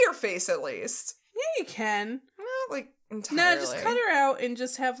like can't see her face at least. Yeah, you can. Not like entirely. No, just cut her out and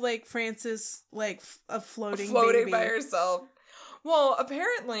just have like Frances like a floating baby. by herself. Well,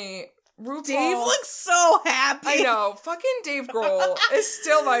 apparently RuPaul. Dave looks so happy. I know. Fucking Dave Grohl is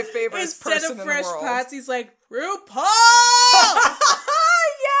still my favorite Instead person of in Fresh the world. Pots, he's like, RuPaul!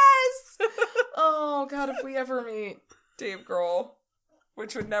 Yes! Oh, God, if we ever meet Dave Grohl,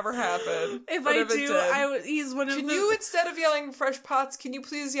 which would never happen. If but I if it do, did, he's one of can the... you, instead of yelling Fresh Pots, can you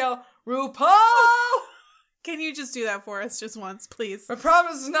please yell, RuPaul? Can you just do that for us just once, please? My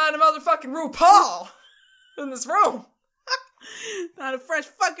promise is not a motherfucking RuPaul in this room. Not a fresh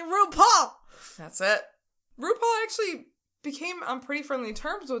fucking RuPaul! That's it. RuPaul actually became on pretty friendly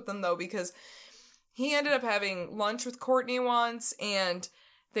terms with them, though, because he ended up having lunch with Courtney once, and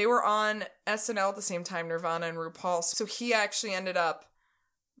they were on SNL at the same time, Nirvana and RuPaul. So he actually ended up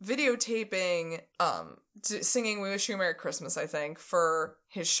videotaping, singing We Wish You a Merry Christmas, I think, for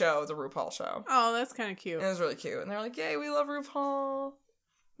his show, the RuPaul show. Oh, that's kind of cute. And it was really cute. And they're like, yay, we love RuPaul.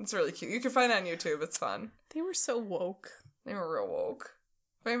 It's really cute. You can find it on YouTube. It's fun. They were so woke. They were real woke.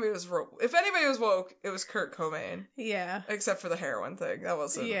 If anybody was woke, it was Kurt Cobain. Yeah. Except for the heroin thing. That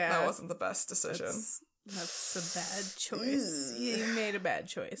wasn't the best decision. That's a bad choice. You made a bad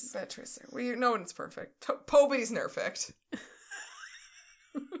choice. Bad choice there. Well, no one's perfect. Poby's nerfect.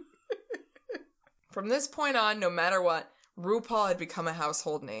 From this point on, no matter what, RuPaul had become a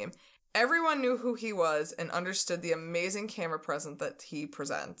household name. Everyone knew who he was and understood the amazing camera presence that he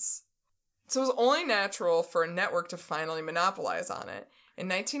presents. So it was only natural for a network to finally monopolize on it. In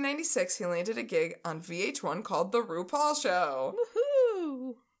 1996, he landed a gig on VH1 called The RuPaul Show.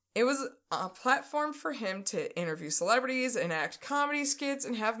 Woohoo! It was a platform for him to interview celebrities, enact comedy skits,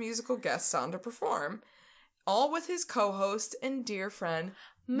 and have musical guests on to perform. All with his co-host and dear friend,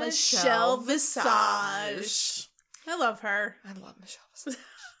 Michelle Visage. I love her. I love Michelle Visage.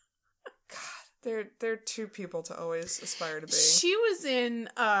 God, they're two people to always aspire to be. She was in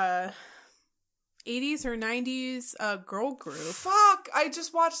 80s or 90s girl group. Fuck! I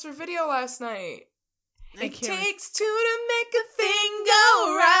just watched her video last night. It takes two to make a thing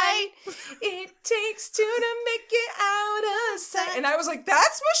go right. It takes two to make it out of sight. And I was like,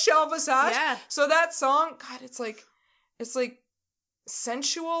 that's Michelle Visage. Yeah. So that song, God, it's like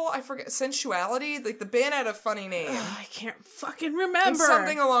sensual. I forget sensuality. Like the band had a funny name. I can't fucking remember. It's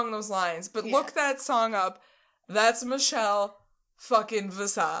something along those lines. But look that song up. That's Michelle fucking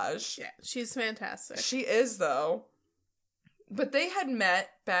Visage. Yeah, she's fantastic. She is, though. But they had met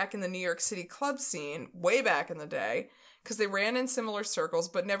back in the New York City club scene way back in the day because they ran in similar circles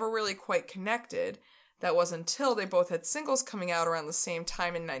but never really quite connected. That was until they both had singles coming out around the same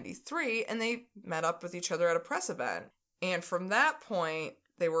time in 93 and they met up with each other at a press event. And from that point,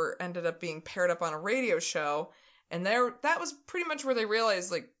 they ended up being paired up on a radio show. And that was pretty much where they realized,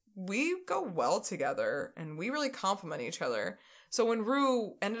 like, we go well together and we really complement each other. So when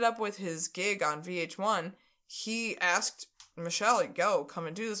Ru ended up with his gig on VH1, he asked Michelle, come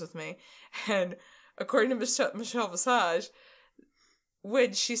and do this with me. And according to Michelle Visage,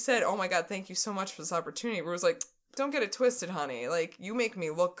 when she said, oh my God, thank you so much for this opportunity, Ru was like, don't get it twisted, honey. Like, you make me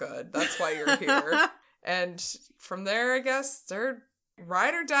look good. That's why you're here. And from there, I guess, their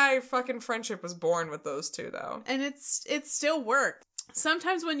ride or die fucking friendship was born with those two, though. And it still worked.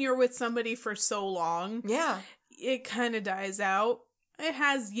 Sometimes when you're with somebody for so long, it kind of dies out. It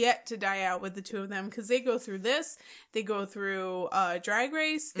has yet to die out with the two of them because they go through this. They go through Drag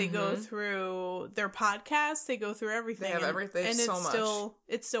Race. They go through their podcast. They go through everything. They have everything. And so much.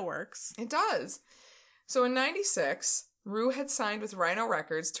 It still works. It does. So in 96, Ru had signed with Rhino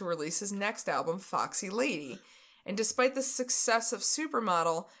Records to release his next album, Foxy Lady. And despite the success of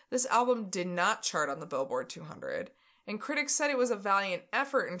Supermodel, this album did not chart on the Billboard 200. And critics said it was a valiant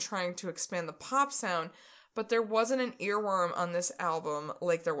effort in trying to expand the pop sound, but there wasn't an earworm on this album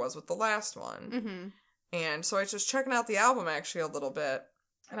like there was with the last one. Mm-hmm. And so I was just checking out the album actually a little bit,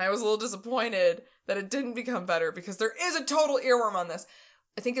 and I was a little disappointed that it didn't become better because there is a total earworm on this.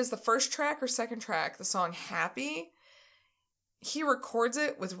 I think it's the first track or second track, the song Happy. He records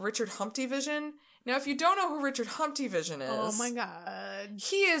it with Richard Humpty Vision. Now, if you don't know who Richard Humpty Vision is... Oh my God.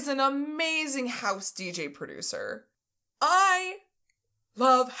 He is an amazing house DJ producer. I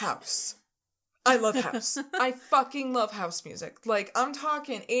love house. I love house. I fucking love house music. Like, I'm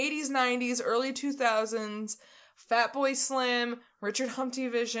talking 80s, 90s, early 2000s, Fatboy Slim, Richard Humpty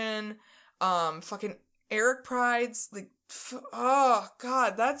Vision, fucking Eric Pride's, like, oh,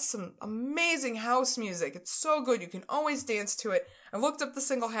 God, that's some amazing house music. It's so good. You can always dance to it. I looked up the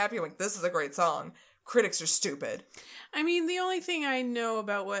single Happy. I'm like, this is a great song. Critics are stupid. I mean, the only thing I know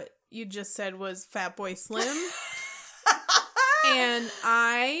about what you just said was Fatboy Slim. And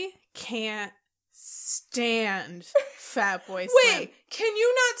I can't stand Fatboy Slim. Wait, can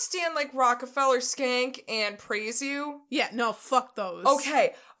you not stand like Rockefeller Skank and Praise You? Yeah, no, fuck those.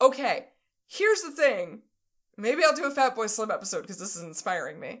 Okay. Here's the thing. Maybe I'll do a Fatboy Slim episode because this is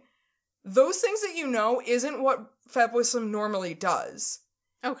inspiring me. Those things that you know isn't what Fatboy Slim normally does.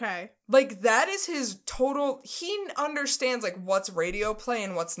 Okay. Like, that is his total... He understands, like, what's radio play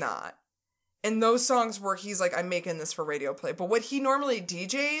and what's not. And those songs where he's like, I'm making this for radio play. But what he normally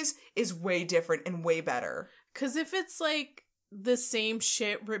DJs is way different and way better. Because if it's, like, the same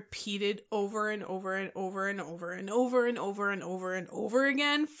shit repeated over and over and over and over and over and over and over and over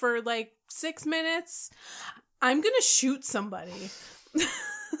again for, like, 6 minutes, I'm gonna shoot somebody.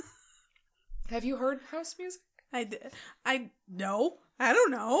 Have you heard house music? No. I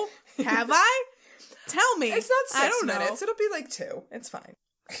don't know. Have I? Tell me. It's not 6 minutes. minutes. It'll be like 2. It's fine.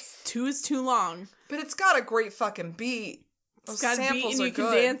 2 is too long. But it's got a great fucking beat. It's got a beat and you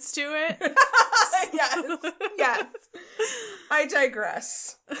can dance to it. Yes. I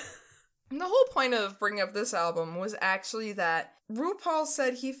digress. And the whole point of bringing up this album was actually that RuPaul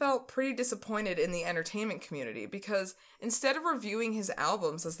said he felt pretty disappointed in the entertainment community because instead of reviewing his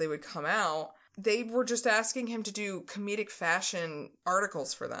albums as they would come out, they were just asking him to do comedic fashion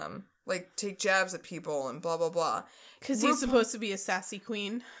articles for them. Like, take jabs at people and blah, blah, blah. Because he's supposed to be a sassy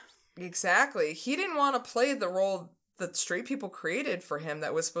queen. Exactly. He didn't want to play the role that straight people created for him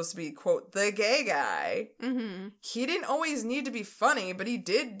that was supposed to be, quote, the gay guy. Mm-hmm. He didn't always need to be funny, but he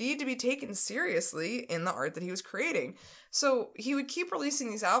did need to be taken seriously in the art that he was creating. So he would keep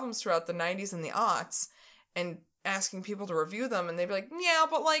releasing these albums throughout the 90s and the aughts and asking people to review them, and they'd be like, yeah,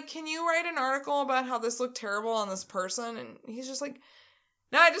 but, like, can you write an article about how this looked terrible on this person? And he's just like,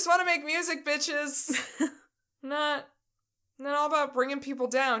 no, I just want to make music, bitches. Not all about bringing people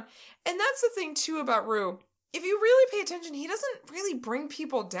down. And that's the thing, too, about Ru. If you really pay attention, he doesn't really bring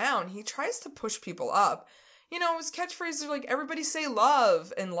people down. He tries to push people up. You know, his catchphrases are like, everybody say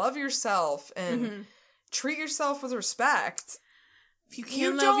love, and love yourself, and treat yourself with respect. If you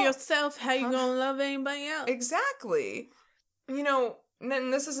can't love yourself, how you gonna love anybody else? Exactly. You know,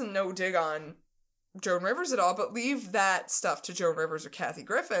 and this isn't no dig on Joan Rivers at all, but leave that stuff to Joan Rivers or Kathy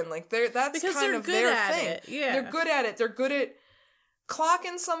Griffin. Like, that's because kind of their thing. It. Yeah. They're good at it. They're good at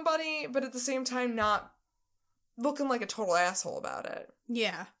clocking somebody, but at the same time not looking like a total asshole about it.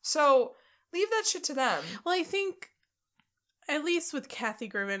 Yeah. So, leave that shit to them. Well, I think, at least with Kathy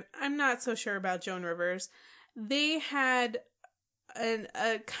Griffin, I'm not so sure about Joan Rivers. They had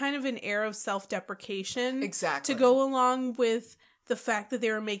a kind of an air of self-deprecation. Exactly. To go along with the fact that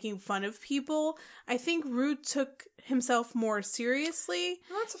they were making fun of people. I think Ru took himself more seriously.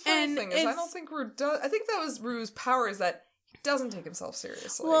 Well, that's a funny thing, is I don't think Ru does. I think that was Ru's power, is that he doesn't take himself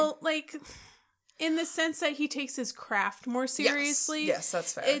seriously. Well, like, in the sense that he takes his craft more seriously. Yes,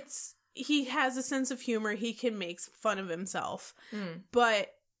 that's fair. He has a sense of humor. He can make fun of himself.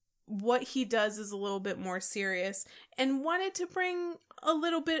 But what he does is a little bit more serious, and wanted to bring a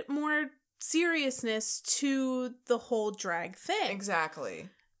little bit more seriousness to the whole drag thing. Exactly.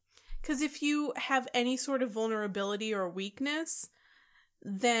 Because if you have any sort of vulnerability or weakness,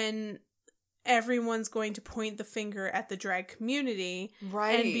 then everyone's going to point the finger at the drag community.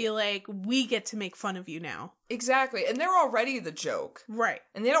 Right. And be like, we get to make fun of you now. Exactly. And they're already the joke. Right.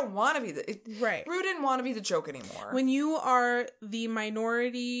 And they don't want to be right. Ru didn't want to be the joke anymore. When you are the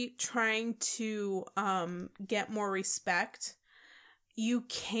minority trying to get more respect, you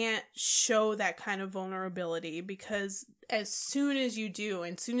can't show that kind of vulnerability, because as soon as you do,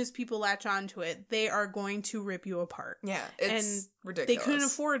 and as soon as people latch onto it, they are going to rip you apart. Yeah, it's ridiculous. They couldn't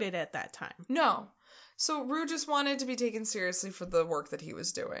afford it at that time. No. So Ru just wanted to be taken seriously for the work that he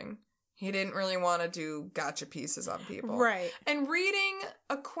was doing. He didn't really want to do gotcha pieces on people. Right. And reading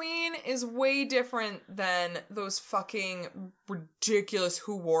a queen is way different than those fucking ridiculous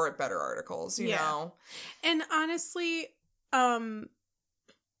Who Wore It Better articles, you know? And honestly,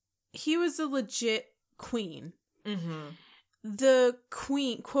 he was a legit queen. Mm-hmm. The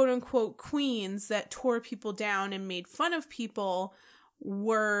queen, quote unquote, queens that tore people down and made fun of people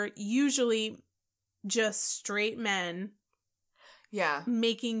were usually just straight men. Yeah.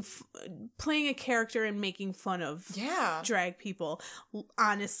 Playing a character and making fun of drag people.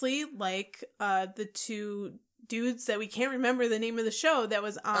 Honestly, like the two dudes that we can't remember the name of the show that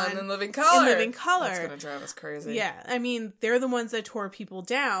was on In Living Color. That's gonna drive us crazy. Yeah, I mean, they're the ones that tore people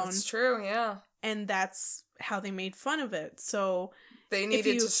down. It's true, yeah. And that's how they made fun of it. So they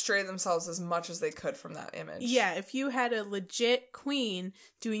needed to stray themselves as much as they could from that image. Yeah, if you had a legit queen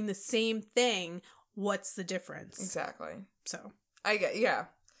doing the same thing, what's the difference? Exactly. So I get, yeah.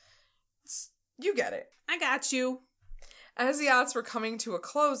 You get it. I got you. As the odds were coming to a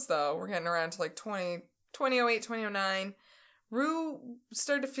close, though, we're getting around to like 2008, 2009, Ru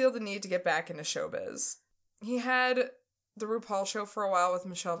started to feel the need to get back into showbiz. He had the RuPaul show for a while with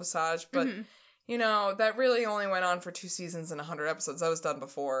Michelle Visage, but, you know, that really only went on for 2 seasons and 100 episodes. That was done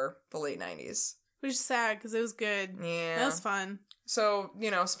before the late 90s. Which is sad, because it was good. Yeah. That was fun. So, you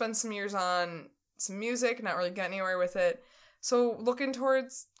know, spend some years on some music, not really getting anywhere with it. So, looking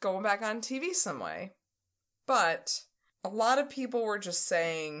towards going back on TV some way. But a lot of people were just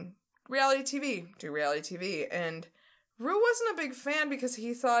saying, reality TV, do reality TV. And Ru wasn't a big fan because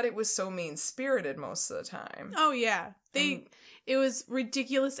he thought it was so mean-spirited most of the time. Oh, yeah. It was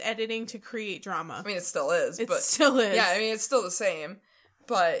ridiculous editing to create drama. I mean, it still is. It still is. Yeah, I mean, it's still the same.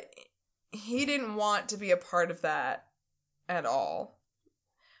 But he didn't want to be a part of that at all.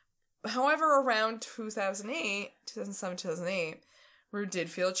 However, around 2007, 2008, Ru did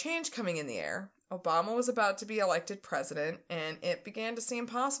feel a change coming in the air. Obama was about to be elected president, and it began to seem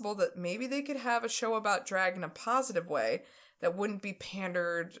possible that maybe they could have a show about drag in a positive way that wouldn't be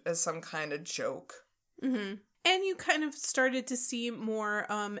pandered as some kind of joke. Mm-hmm. And you kind of started to see more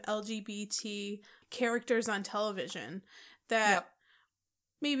LGBT characters on television that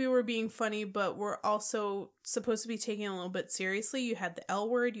maybe were being funny, but were also supposed to be taken a little bit seriously. You had the L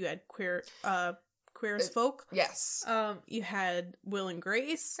Word, you had Queer as Folk. Yes. You had Will and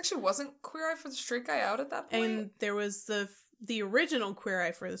Grace. Actually, wasn't Queer Eye for the Straight Guy out at that point? And there was the original Queer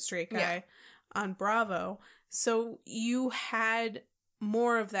Eye for the Straight Guy on Bravo. So you had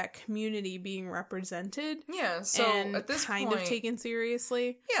more of that community being represented. Yeah, so and at this kind point, of taken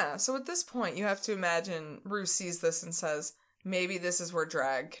seriously. Yeah, so at this point, you have to imagine Ru sees this and says, maybe this is where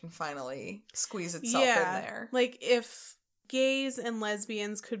drag can finally squeeze itself in there. Like, if gays and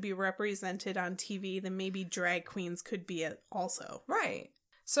lesbians could be represented on TV, then maybe drag queens could be it also. Right.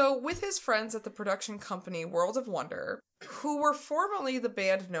 So, with his friends at the production company World of Wonder, who were formerly the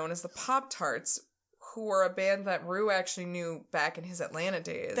band known as the Pop-Tarts, who were a band that Ru actually knew back in his Atlanta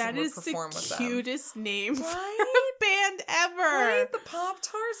days. That and would is perform the with cutest name for right? a band ever. Right? The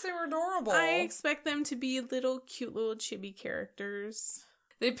Pop-Tarts, they were adorable. I expect them to be cute little chibi characters.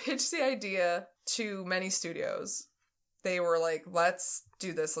 They pitched the idea to many studios. They were like, let's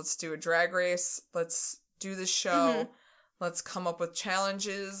do this. Let's do a drag race. Let's do this show. Mm-hmm. Let's come up with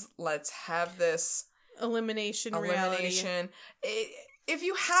challenges. Let's have this elimination. Reality. If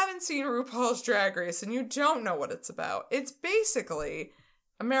you haven't seen RuPaul's Drag Race and you don't know what it's about, it's basically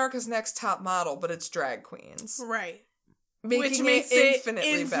America's Next Top Model, but it's drag queens. Right. Which makes it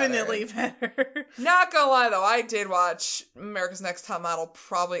infinitely better. Not gonna lie, though, I did watch America's Next Top Model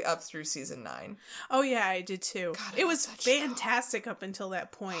probably up through season 9. Oh, yeah, I did too. God, it was fantastic up until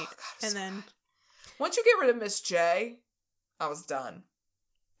that point. Oh, God, and so then... good. Once you get rid of Miss J, I was done.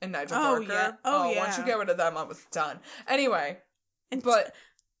 And Nigel Barker. Yeah. Oh, yeah. Once you get rid of them, I was done. Anyway. And but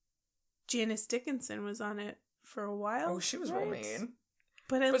Janice Dickinson was on it for a while. Oh, she was real mean.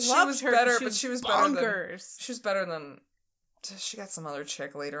 But I loved she was her. Better, but she was bonkers. She was better than. She got some other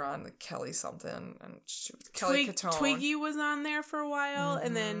chick later on, the Kelly something, and she was Kelly Catone. Twiggy was on there for a while,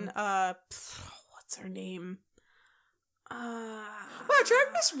 and then what's her name? Wow,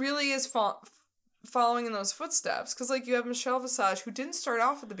 Drag Race really is following in those footsteps, because like you have Michelle Visage, who didn't start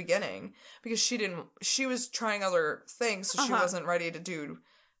off at the beginning because she was trying other things, so she wasn't ready to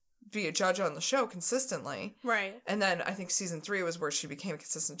be a judge on the show consistently, right? And then I think season 3 was where she became a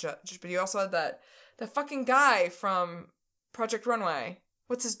consistent judge. But you also had that fucking guy from Project Runway.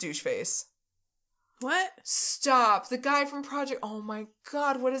 What's his douche face? What? Stop. The guy from Project... Oh my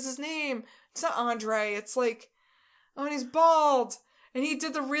god, what is his name? It's not Andre. It's like... Oh, and he's bald. And he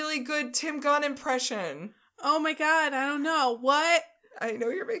did the really good Tim Gunn impression. Oh my god, I don't know. What? I know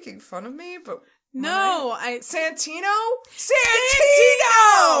you're making fun of me, but... No, Santino?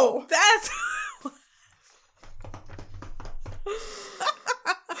 Santino! That's...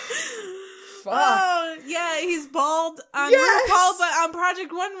 Fuck. Oh, yeah, he's bald on RuPaul, but on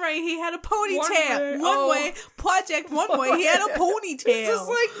Project Runway, he had a ponytail. One way, Project Runway, he had a ponytail. This is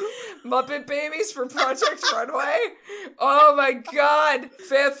like Muppet Babies for Project Runway. Oh my god.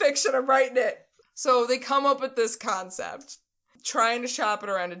 Fan fiction, I'm writing it. So they come up with this concept, trying to shop it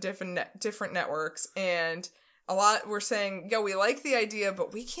around to different networks, and a lot were saying, yo, we like the idea,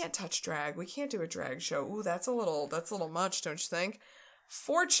 but we can't touch drag. We can't do a drag show. Ooh, that's a little much, don't you think?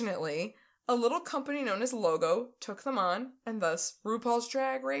 Fortunately, a little company known as Logo took them on, and thus RuPaul's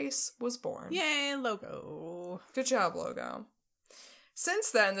Drag Race was born. Yay, Logo. Good job, Logo.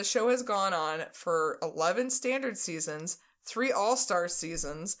 Since then, the show has gone on for 11 standard seasons, 3 all-star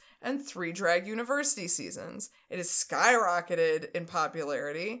seasons, and 3 Drag University seasons. It has skyrocketed in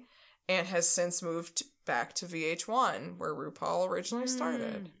popularity and has since moved back to VH1, where RuPaul originally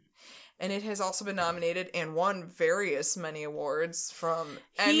started. And it has also been nominated and won various many awards, from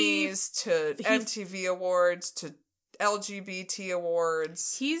Emmys to MTV Awards to LGBT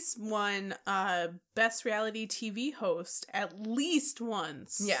Awards. He's won Best Reality TV Host at least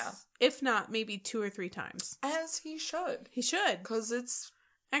once. Yeah. If not, maybe 2 or 3 times. As he should. He should. Because it's...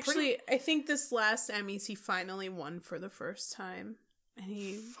 Actually, I think this last Emmys he finally won for the first time. And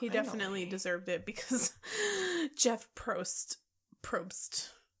he definitely deserved it because Jeff Probst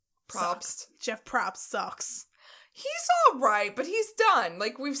sucks. He's alright, but he's done.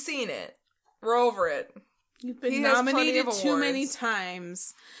 Like, we've seen it. We're over it. You've been nominated too many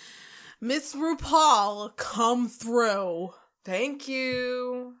times. Miss RuPaul, come through. Thank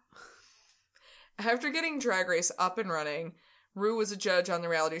you. After getting Drag Race up and running, Ru was a judge on the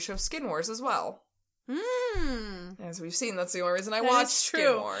reality show Skin Wars as well. As we've seen, that's the only reason I watched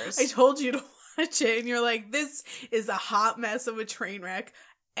Skin Wars. I told you to watch it, and you're like, this is a hot mess of a train wreck,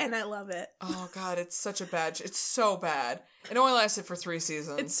 and I love it. Oh, God, it's such a bad... It's so bad. It only lasted for 3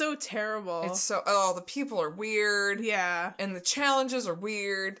 seasons. It's so terrible. It's so... Oh, the people are weird. Yeah. And the challenges are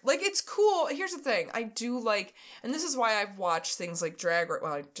weird. Like, it's cool. Here's the thing. I do like... And this is why I've watched things like Drag...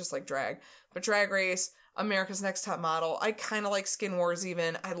 Well, I just like drag. But Drag Race, America's Next Top Model. I kind of like Skin Wars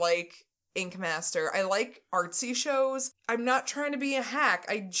even. I like Ink Master. I like artsy shows. I'm not trying to be a hack.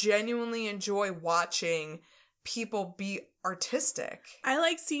 I genuinely enjoy watching people be artistic. I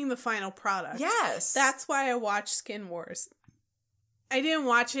like seeing the final product. Yes. That's why I watch Skin Wars. I didn't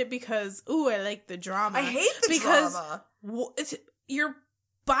watch it because, I like the drama. I hate the drama. You're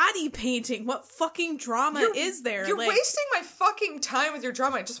body painting. What fucking drama is there? You're wasting my fucking time with your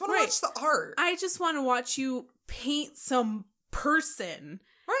drama. I just want to watch the art. I just want to watch you paint some person.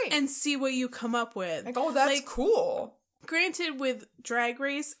 Right. And see what you come up with. Like, oh, that's cool. Granted, with Drag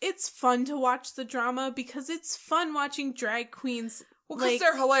Race, it's fun to watch the drama because it's fun watching drag queens. Well, because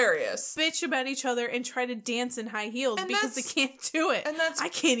they're hilarious. Bitch about each other and try to dance in high heels because they can't do it. And I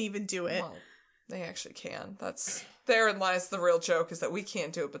can't even do it. Well, they actually can. Therein lies the real joke, is that we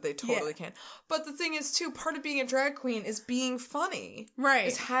can't do it, but they totally can. But the thing is, too, part of being a drag queen is being funny. Right.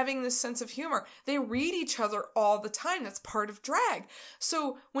 Is having this sense of humor. They read each other all the time. That's part of drag.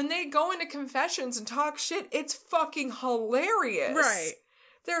 So when they go into confessions and talk shit, it's fucking hilarious. Right.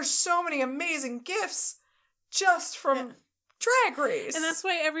 There's so many amazing gifts just from Drag Race. And that's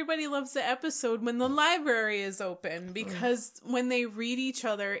why everybody loves the episode when the library is open, because when they read each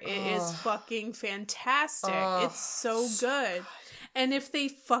other, it is fucking fantastic. It's so good. And if they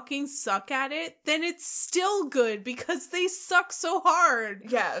fucking suck at it, then it's still good because they suck so hard.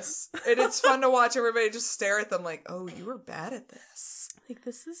 Yes. And it's fun to watch everybody just stare at them like, oh, you were bad at this. Like,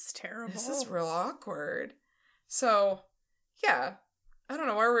 this is terrible. This is real awkward. So, yeah. I don't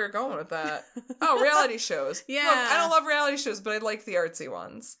know where we were going with that. Oh, reality shows. Yeah. Look, I don't love reality shows, but I like the artsy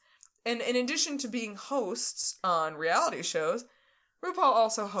ones. And in addition to being hosts on reality shows, RuPaul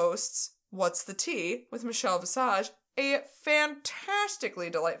also hosts What's the Tea with Michelle Visage, a fantastically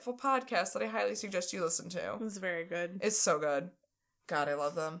delightful podcast that I highly suggest you listen to. It's very good. It's so good. God, I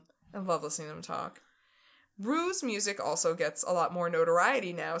love them. I love listening to them talk. Ru's music also gets a lot more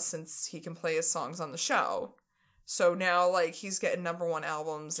notoriety now since he can play his songs on the show. So now, like, he's getting #1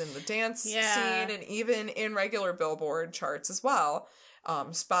 albums in the dance scene and even in regular Billboard charts as well.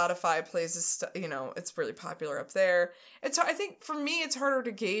 Spotify plays his stuff, it's really popular up there. I think for me, it's harder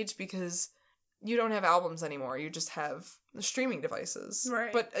to gauge because you don't have albums anymore. You just have the streaming devices.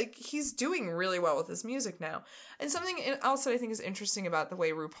 Right. But he's doing really well with his music now. And something else that I think is interesting about the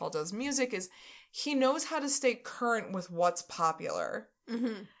way RuPaul does music is he knows how to stay current with what's popular.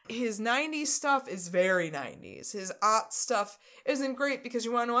 Mm-hmm. His 90s stuff is very 90s. His aughts stuff isn't great because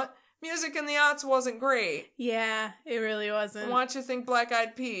you want to know what? Music in the aughts wasn't great. Yeah, it really wasn't. Why don't you think Black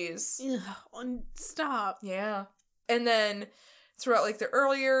Eyed Peas? Ugh, stop. Yeah. And then throughout like the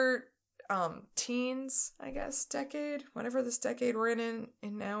earlier teens, I guess, decade, whatever this decade we're in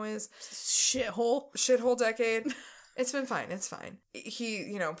now is. Shithole decade. It's been fine. It's fine.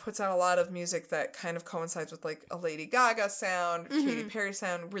 He, puts out a lot of music that kind of coincides with like a Lady Gaga sound, Katy Perry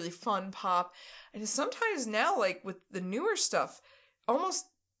sound, really fun pop. And sometimes now, like with the newer stuff, almost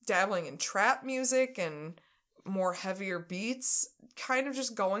dabbling in trap music and more heavier beats, kind of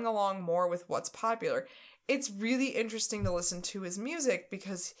just going along more with what's popular. It's really interesting to listen to his music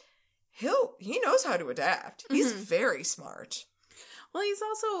because he knows how to adapt. He's very smart. Well, he's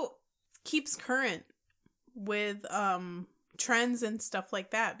also keeps current with trends and stuff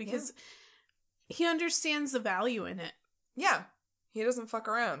like that because he understands the value in it. Yeah. He doesn't fuck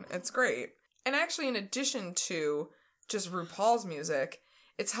around. It's great. And actually, in addition to just RuPaul's music,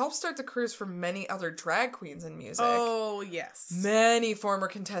 it's helped start the careers for many other drag queens in music. Oh, yes. Many former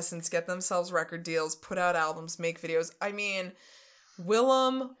contestants get themselves record deals, put out albums, make videos. I mean,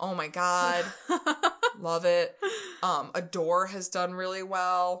 Willem, oh my god. Love it. Adore has done really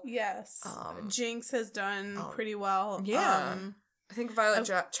well. Yes. Jinx has done pretty well. Yeah. I think Violet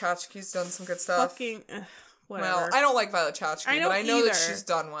Chachki's done some good stuff. Whatever. Well, I don't like Violet Chachki, but I know that she's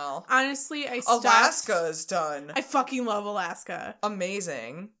done well. Honestly, I stopped. Alaska is done. I fucking love Alaska.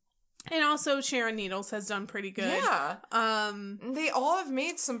 Amazing. And also Sharon Needles has done pretty good. Yeah. They all have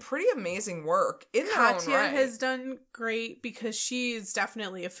made some pretty amazing work in their Katya own right. has done great because she's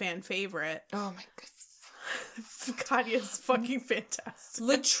definitely a fan favorite. Oh my god. Katya's fucking fantastic.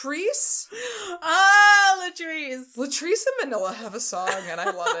 Latrice? Latrice. Latrice and Manila have a song and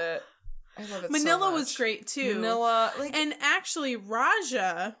I love it. I love it Manila so much. was great too. Manila, and actually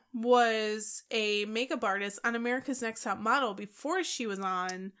Raja was a makeup artist on America's Next Top Model before she was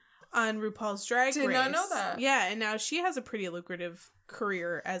on RuPaul's Drag Race. Did not know that. Yeah, and now she has a pretty lucrative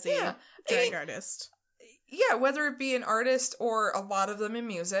career as a drag artist. Yeah, whether it be an artist or a lot of them in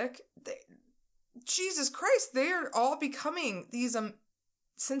music, Jesus Christ, they're all becoming these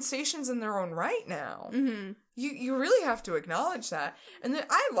sensations in their own right now. Mm-hmm. You really have to acknowledge that. And then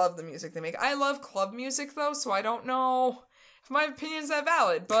I love the music they make. I love club music though, so I don't know if my opinion's that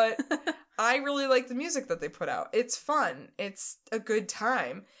valid, but I really like the music that they put out. It's fun. It's a good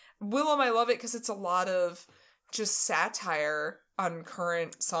time. Willem, I love it because it's a lot of just satire on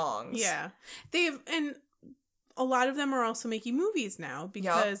current songs. Yeah. And a lot of them are also making movies now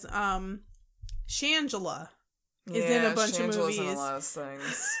because Shangela is in a bunch of movies. In a lot of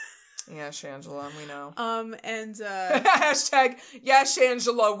things. Yeah, Shangela, we know. And hashtag, yeah,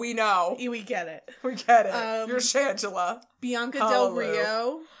 Shangela, we know. We get it. We get it. You're Shangela. Bianca Del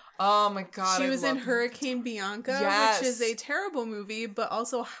Rio. Oh my god, she was in Hurricane Bianca, which is a terrible movie, but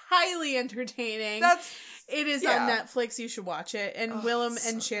also highly entertaining. It is on Netflix. You should watch it. And Willem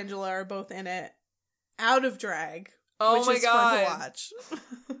and Shangela are both in it, out of drag. Oh which is fun to watch.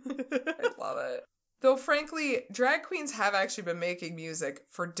 I love it. Though, frankly, drag queens have actually been making music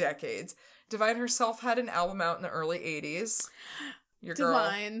for decades. Divine herself had an album out in the early 80s. Your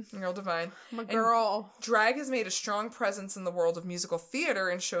Divine. Girl Divine. My girl. And drag has made a strong presence in the world of musical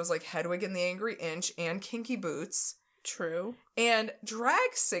theater in shows like Hedwig and the Angry Inch and Kinky Boots. True. And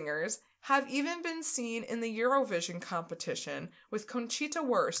drag singers have even been seen in the Eurovision competition with Conchita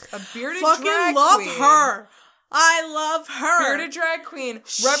Wurst, a bearded drag queen. Fucking love her! I love her. Bearded drag queen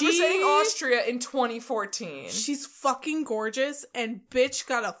representing Austria in 2014. She's fucking gorgeous, and bitch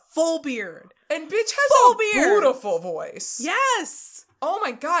got a full beard. And bitch has beautiful voice. Yes. Oh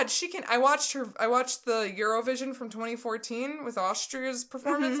my god, she can. I watched the Eurovision from 2014 with Austria's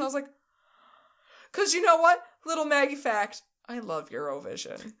performance. And I was like, because you know what? Little Maggie fact, I love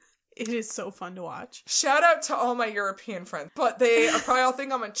Eurovision. It is so fun to watch. Shout out to all my European friends, but they probably all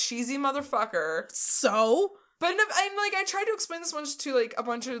think I'm a cheesy motherfucker. So? But I tried to explain this once to, like, a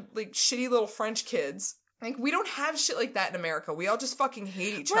bunch of, like, shitty little French kids. Like, we don't have shit like that in America. We all just fucking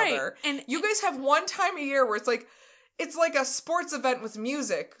hate each other. And you guys have one time a year where it's like a sports event with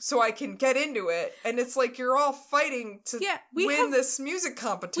music, so I can get into it. And it's like you're all fighting to win this music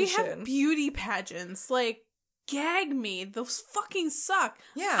competition. We have beauty pageants. Like, gag me. Those fucking suck.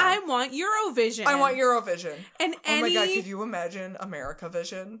 Yeah. I want Eurovision. And oh my god, could you imagine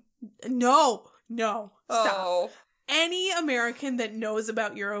Americavision? No. Stop. Oh. Any American that knows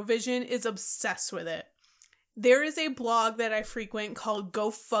about Eurovision is obsessed with it. There is a blog that I frequent called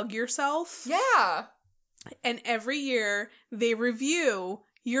Go Fug Yourself. Yeah. And every year they review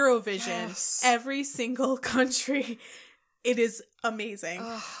Eurovision. Every single country. It is amazing.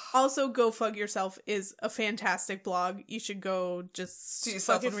 Also, Go Fug Yourself is a fantastic blog. You should go just do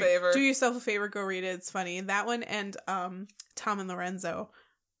yourself a favor. Do yourself a favor. Go read it. It's funny. That one and Tom and Lorenzo.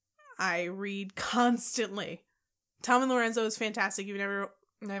 I read constantly. Tom and Lorenzo is fantastic. You've never...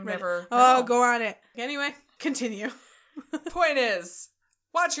 I've never... Oh, go on it. Anyway, continue. Point is,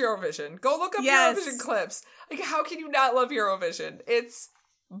 watch Eurovision. Go look up Eurovision clips. Like, how can you not love Eurovision? It's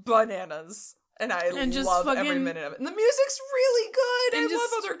bananas. And I love every minute of it. And the music's really good. I love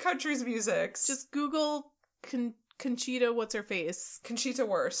other countries' music. Just Google Conchita, what's her face? Conchita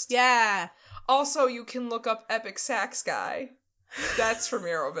Wurst. Yeah. Also, you can look up Epic Sax Guy. That's from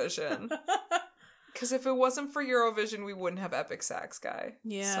Eurovision. Because if it wasn't for Eurovision, we wouldn't have Epic Sax Guy.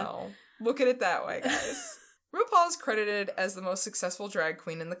 Yeah. So, look at it that way, guys. RuPaul is credited as the most successful drag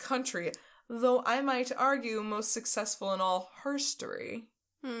queen in the country, though I might argue most successful in all herstory.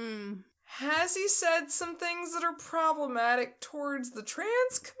 Has he said some things that are problematic towards the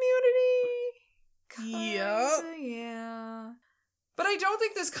trans community? Yep. Yeah. But I don't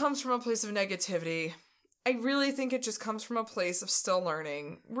think this comes from a place of negativity. I really think it just comes from a place of still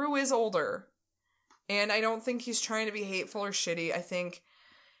learning. Ru is older. And I don't think he's trying to be hateful or shitty. I think,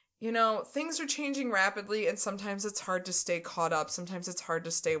 things are changing rapidly, and sometimes it's hard to stay caught up. Sometimes it's hard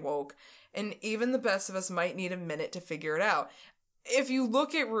to stay woke. And even the best of us might need a minute to figure it out. If you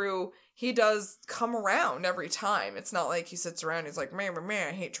look at Ru, he does come around every time. It's not like he sits around and he's like, man,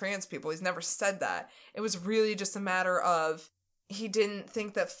 I hate trans people. He's never said that. It was really just a matter of he didn't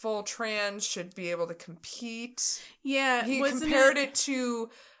think that full trans should be able to compete. Yeah. He compared it to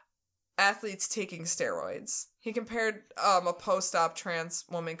athletes taking steroids. He compared a post-op trans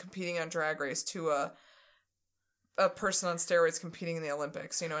woman competing on Drag Race to a person on steroids competing in the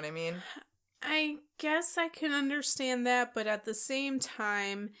Olympics. You know what I mean? I guess I can understand that, but at the same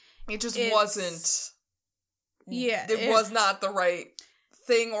time, it just wasn't. Yeah, it was not the right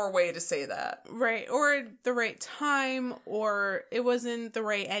thing or way to say that. Right, or the right time, or it wasn't the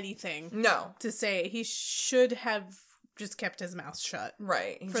right anything. No, to say. He should have just kept his mouth shut.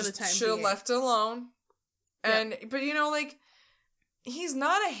 Right, he for the time should have left it alone. And but he's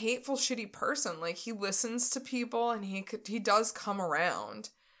not a hateful, shitty person. Like, he listens to people, and he does come around.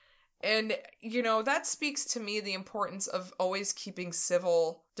 And, that speaks to me the importance of always keeping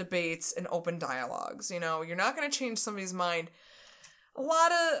civil debates and open dialogues. You're not going to change somebody's mind.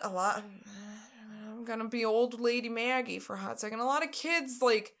 I'm going to be old lady Maggie for a hot second. A lot of kids,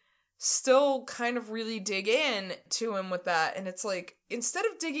 still kind of really dig in to him with that. And it's like, instead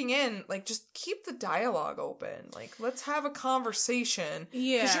of digging in, just keep the dialogue open. Let's have a conversation.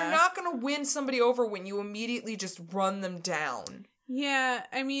 Yeah. Because you're not going to win somebody over when you immediately just run them down. Yeah,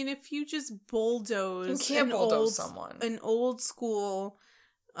 I mean, if you just bulldoze, you can't bulldoze someone, an old school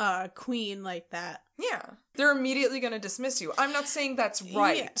queen like that. Yeah, they're immediately going to dismiss you. I'm not saying that's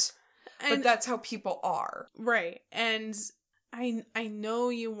right, but that's how people are. Right, and I know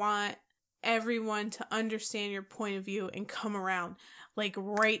you want everyone to understand your point of view and come around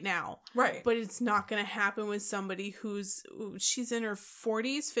right now. Right, but it's not going to happen with somebody she's in her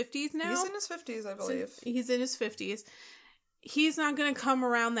 40s, 50s now. He's in his 50s, I believe. So he's in his 50s. He's not going to come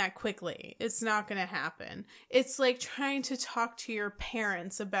around that quickly. It's not going to happen. It's like trying to talk to your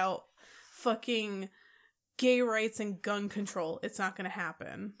parents about fucking gay rights and gun control. It's not going to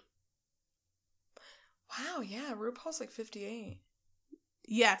happen. Wow, yeah, RuPaul's 58.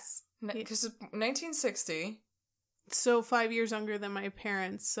 Yes. Because 1960. So 5 years younger than my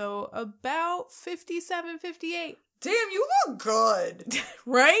parents. So about 57, 58. Damn, you look good.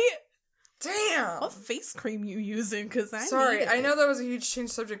 Right? Damn. What face cream you using? Because Sorry, I know that was a huge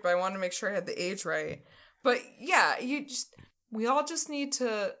change subject, but I wanted to make sure I had the age right. But yeah, we all just need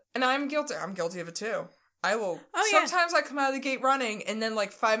to, and I'm guilty of it too. I will, sometimes I come out of the gate running, and then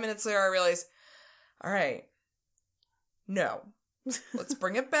 5 minutes later I realize, all right, no, let's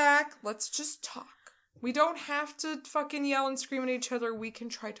bring it back. Let's just talk. We don't have to fucking yell and scream at each other. We can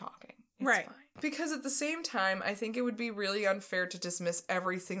try talking. It's fine. Because at the same time, I think it would be really unfair to dismiss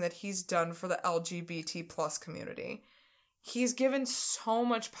everything that he's done for the LGBT plus community. He's given so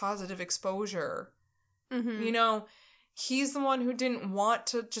much positive exposure. Mm-hmm. He's the one who didn't want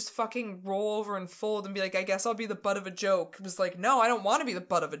to just fucking roll over and fold and be like, I guess I'll be the butt of a joke. It was like, no, I don't want to be the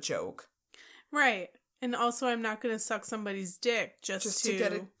butt of a joke. Right. And also, I'm not going to suck somebody's dick just to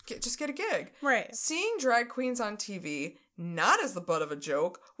get a gig. Right. Seeing drag queens on TV, not as the butt of a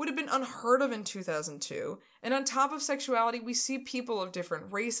joke, would have been unheard of in 2002. And on top of sexuality, we see people of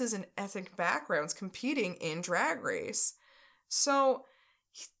different races and ethnic backgrounds competing in Drag Race. So,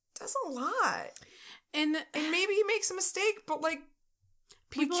 he does a lot. And maybe he makes a mistake, but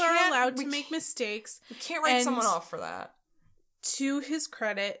people are allowed to make mistakes. We can't write someone off for that. To his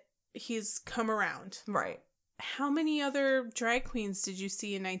credit, he's come around. Right. How many other drag queens did you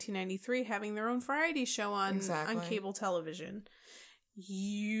see in 1993 having their own variety show on cable television?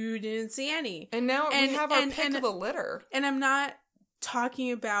 You didn't see any. And now we have our pick of the litter. And I'm not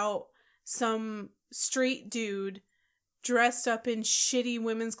talking about some straight dude dressed up in shitty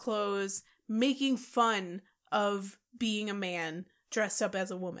women's clothes making fun of being a man dressed up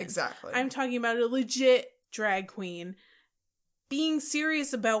as a woman. Exactly. I'm talking about a legit drag queen being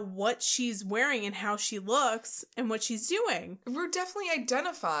serious about what she's wearing and how she looks and what she's doing. Ru definitely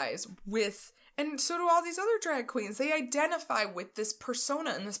identifies with, and so do all these other drag queens, they identify with this persona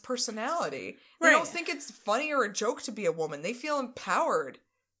and this personality. They don't think it's funny or a joke to be a woman. They feel empowered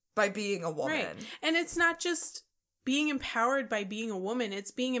by being a woman. Right. And it's not just being empowered by being a woman.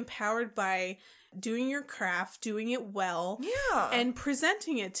 It's being empowered by doing your craft, doing it well, and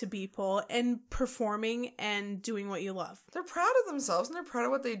presenting it to people and performing and doing what you love. They're proud of themselves and they're proud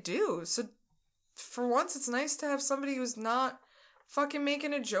of what they do. So for once, it's nice to have somebody who's not fucking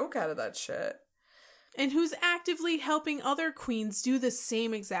making a joke out of that shit. And who's actively helping other queens do the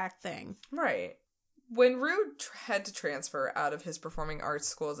same exact thing. Right. When Rue had to transfer out of his performing arts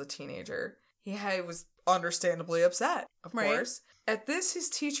school as a teenager, he was understandably upset, of course. At this, his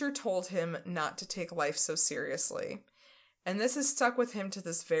teacher told him not to take life so seriously. And this has stuck with him to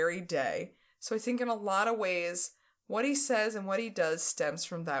this very day. So I think in a lot of ways, what he says and what he does stems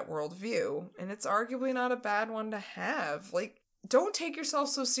from that worldview. And it's arguably not a bad one to have. Like, don't take yourself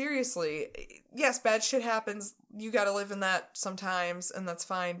so seriously. Yes, bad shit happens. You gotta live in that sometimes, and that's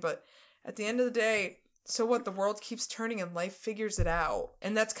fine. But at the end of the day, so what? The world keeps turning and life figures it out.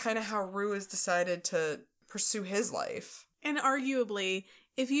 And that's kind of how Rue has decided to pursue his life. And arguably,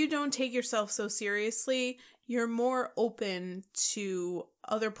 if you don't take yourself so seriously, you're more open to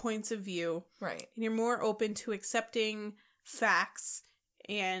other points of view. Right. And you're more open to accepting facts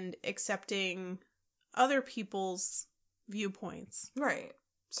and accepting other people's viewpoints. Right.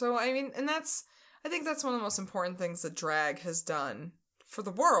 So, I mean, and I think that's one of the most important things that drag has done for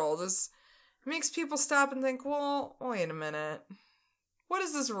the world is it makes people stop and think, well, wait a minute. What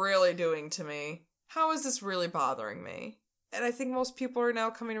is this really doing to me? How is this really bothering me? And I think most people are now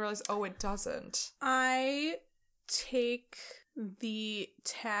coming to realize, oh, it doesn't. I take the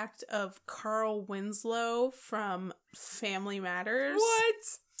tact of Carl Winslow from Family Matters. What?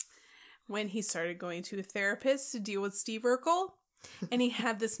 When he started going to a therapist to deal with Steve Urkel. And he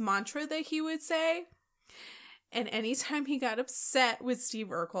had this mantra that he would say. And anytime he got upset with Steve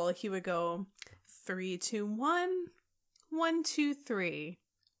Urkel, he would go, 3, 2, 1, 1, 2, 3.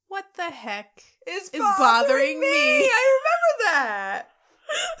 What the heck is bothering me? I remember that.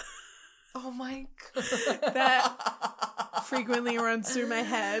 Oh my god. That frequently runs through my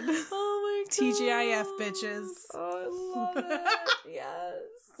head. Oh my god. TGIF, bitches. Oh, I love it.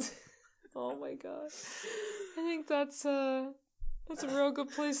 Yes. Oh my god. I think that's a real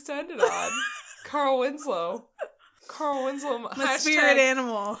good place to end it on. Carl Winslow. Carl Winslow. My spirit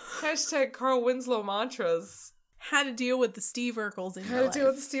animal. Hashtag Carl Winslow mantras. How to deal with the Steve Urkels in your life. How to deal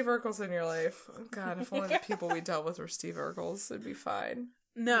with the Steve Urkels in your life. Oh god, if only the people we dealt with were Steve Urkels, it'd be fine.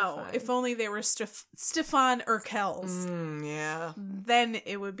 No, if only they were Stefan Urkels. Yeah. Then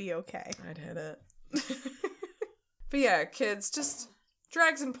it would be okay. I'd hit it. But yeah, kids, just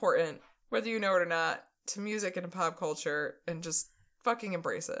drag's important, whether you know it or not, to music and to pop culture, and just fucking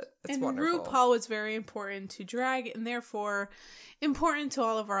embrace it. It's wonderful. RuPaul was very important to drag, and therefore important to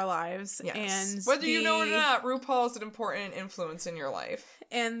all of our lives. Yes. And whether you know it or not, RuPaul is an important influence in your life.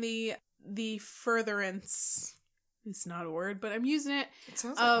 And the furtherance is not a word, but I'm using it,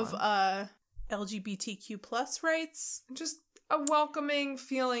 sounds of like LGBTQ plus rights. Just a welcoming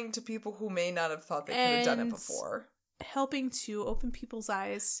feeling to people who may not have thought they could have done it before. Helping to open people's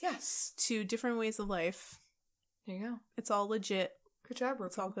eyes. Yes. To different ways of life. There you go. It's all legit. Good job, RuPaul.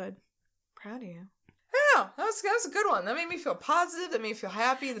 It's all good. Proud of you. Yeah, that was a good one. That made me feel positive. That made me feel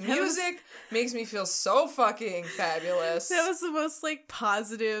happy. The music makes me feel so fucking fabulous. That was the most,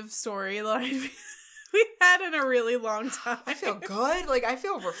 positive storyline we had in a really long time. I feel good. I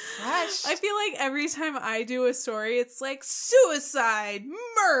feel refreshed. I feel like every time I do a story, it's like suicide,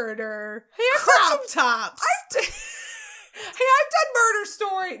 murder, crop tops. Hey, I've done murder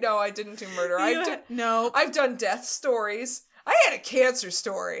story. No, I didn't do murder. No. I've done death stories. I had a cancer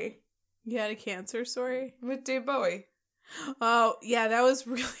story. You had a cancer story? With Dave Bowie. Oh, yeah, that was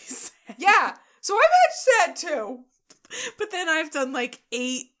really sad. Yeah, so I've had sad too. But then I've done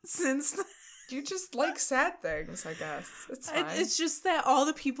 8 since then. You just like sad things, I guess. It's fine. It's just that all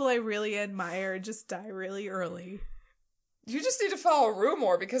the people I really admire just die really early. You just need to follow Rue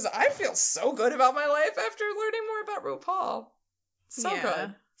more because I feel so good about my life after learning more about RuPaul.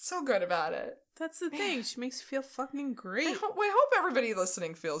 Good. So good about it. That's the thing. She makes you feel fucking great. I hope everybody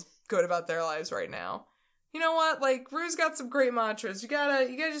listening feels good about their lives right now. You know what? Rue's got some great mantras. You gotta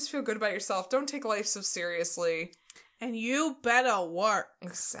just feel good about yourself. Don't take life so seriously. And you better work.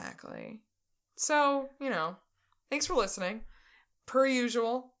 Exactly. So, thanks for listening. Per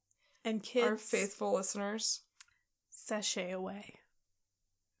usual. And kids. Our faithful listeners. Sashay away.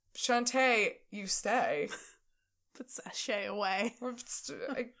 Shantae, you stay. But sashay away.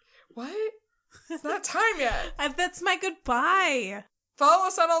 What? It's not time yet. That's my goodbye. Follow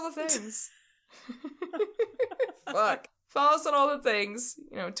us on all the things. Fuck. Follow us on all the things.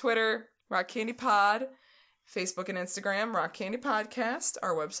 Twitter, Rock Candy Pod. Facebook and Instagram, Rock Candy Podcast.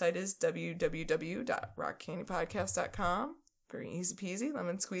 Our website is www.rockcandypodcast.com. Very easy peasy,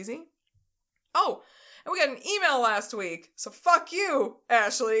 lemon squeezy. Oh, and we got an email last week. So fuck you,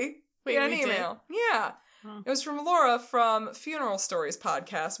 Ashley. We got an email. Did? Yeah. Oh. It was from Laura from Funeral Stories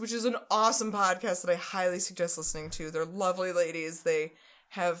podcast, which is an awesome podcast that I highly suggest listening to. They're lovely ladies. They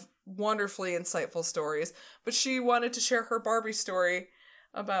have wonderfully insightful stories. But she wanted to share her Barbie story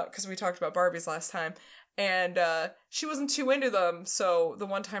because we talked about Barbies last time. And she wasn't too into them, so the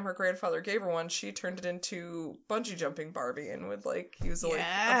one time her grandfather gave her one, she turned it into bungee jumping Barbie and would use a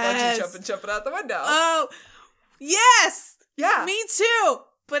bungee jump and jump it out the window. Oh, yes! Yeah. Me too!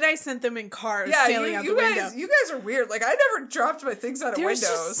 But I sent them in cars sailing out the window. You guys are weird. I never dropped my things out of windows.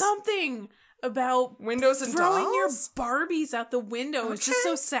 There's just something about windows and throwing dolls? your Barbies out the window. Okay. It's just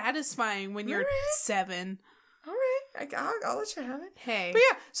so satisfying when you're 7. All right, I'll let you have it. Hey. But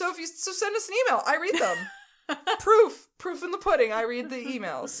yeah, so send us an email. I read them. Proof in the pudding. I read the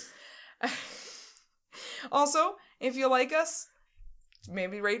emails. Also, if you like us,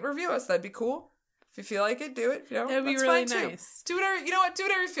 maybe rate and review us. That'd be cool. If you feel like it, do it. That'd be that's really fine nice. Too. Do whatever. You know what? Do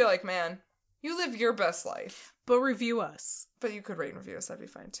whatever you feel like, man. You live your best life. But review us. But you could rate and review us. That'd be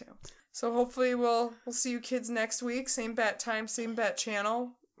fine too. So hopefully we'll see you kids next week. Same bat time, same bat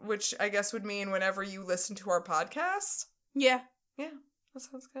channel. Which I guess would mean whenever you listen to our podcast. Yeah. Yeah, that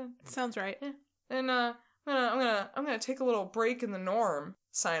sounds good. Sounds right. Yeah. And I'm gonna take a little break in the norm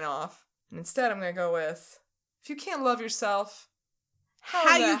sign off. And instead I'm gonna go with, if you can't love yourself, how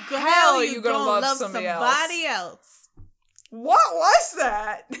are you gonna love somebody else? What was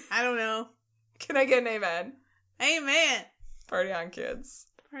that? I don't know. Can I get an amen? Amen. Party on, kids.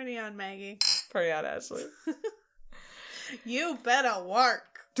 Party on, Maggie. Party on, Ashley. You better work.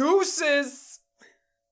 Deuces.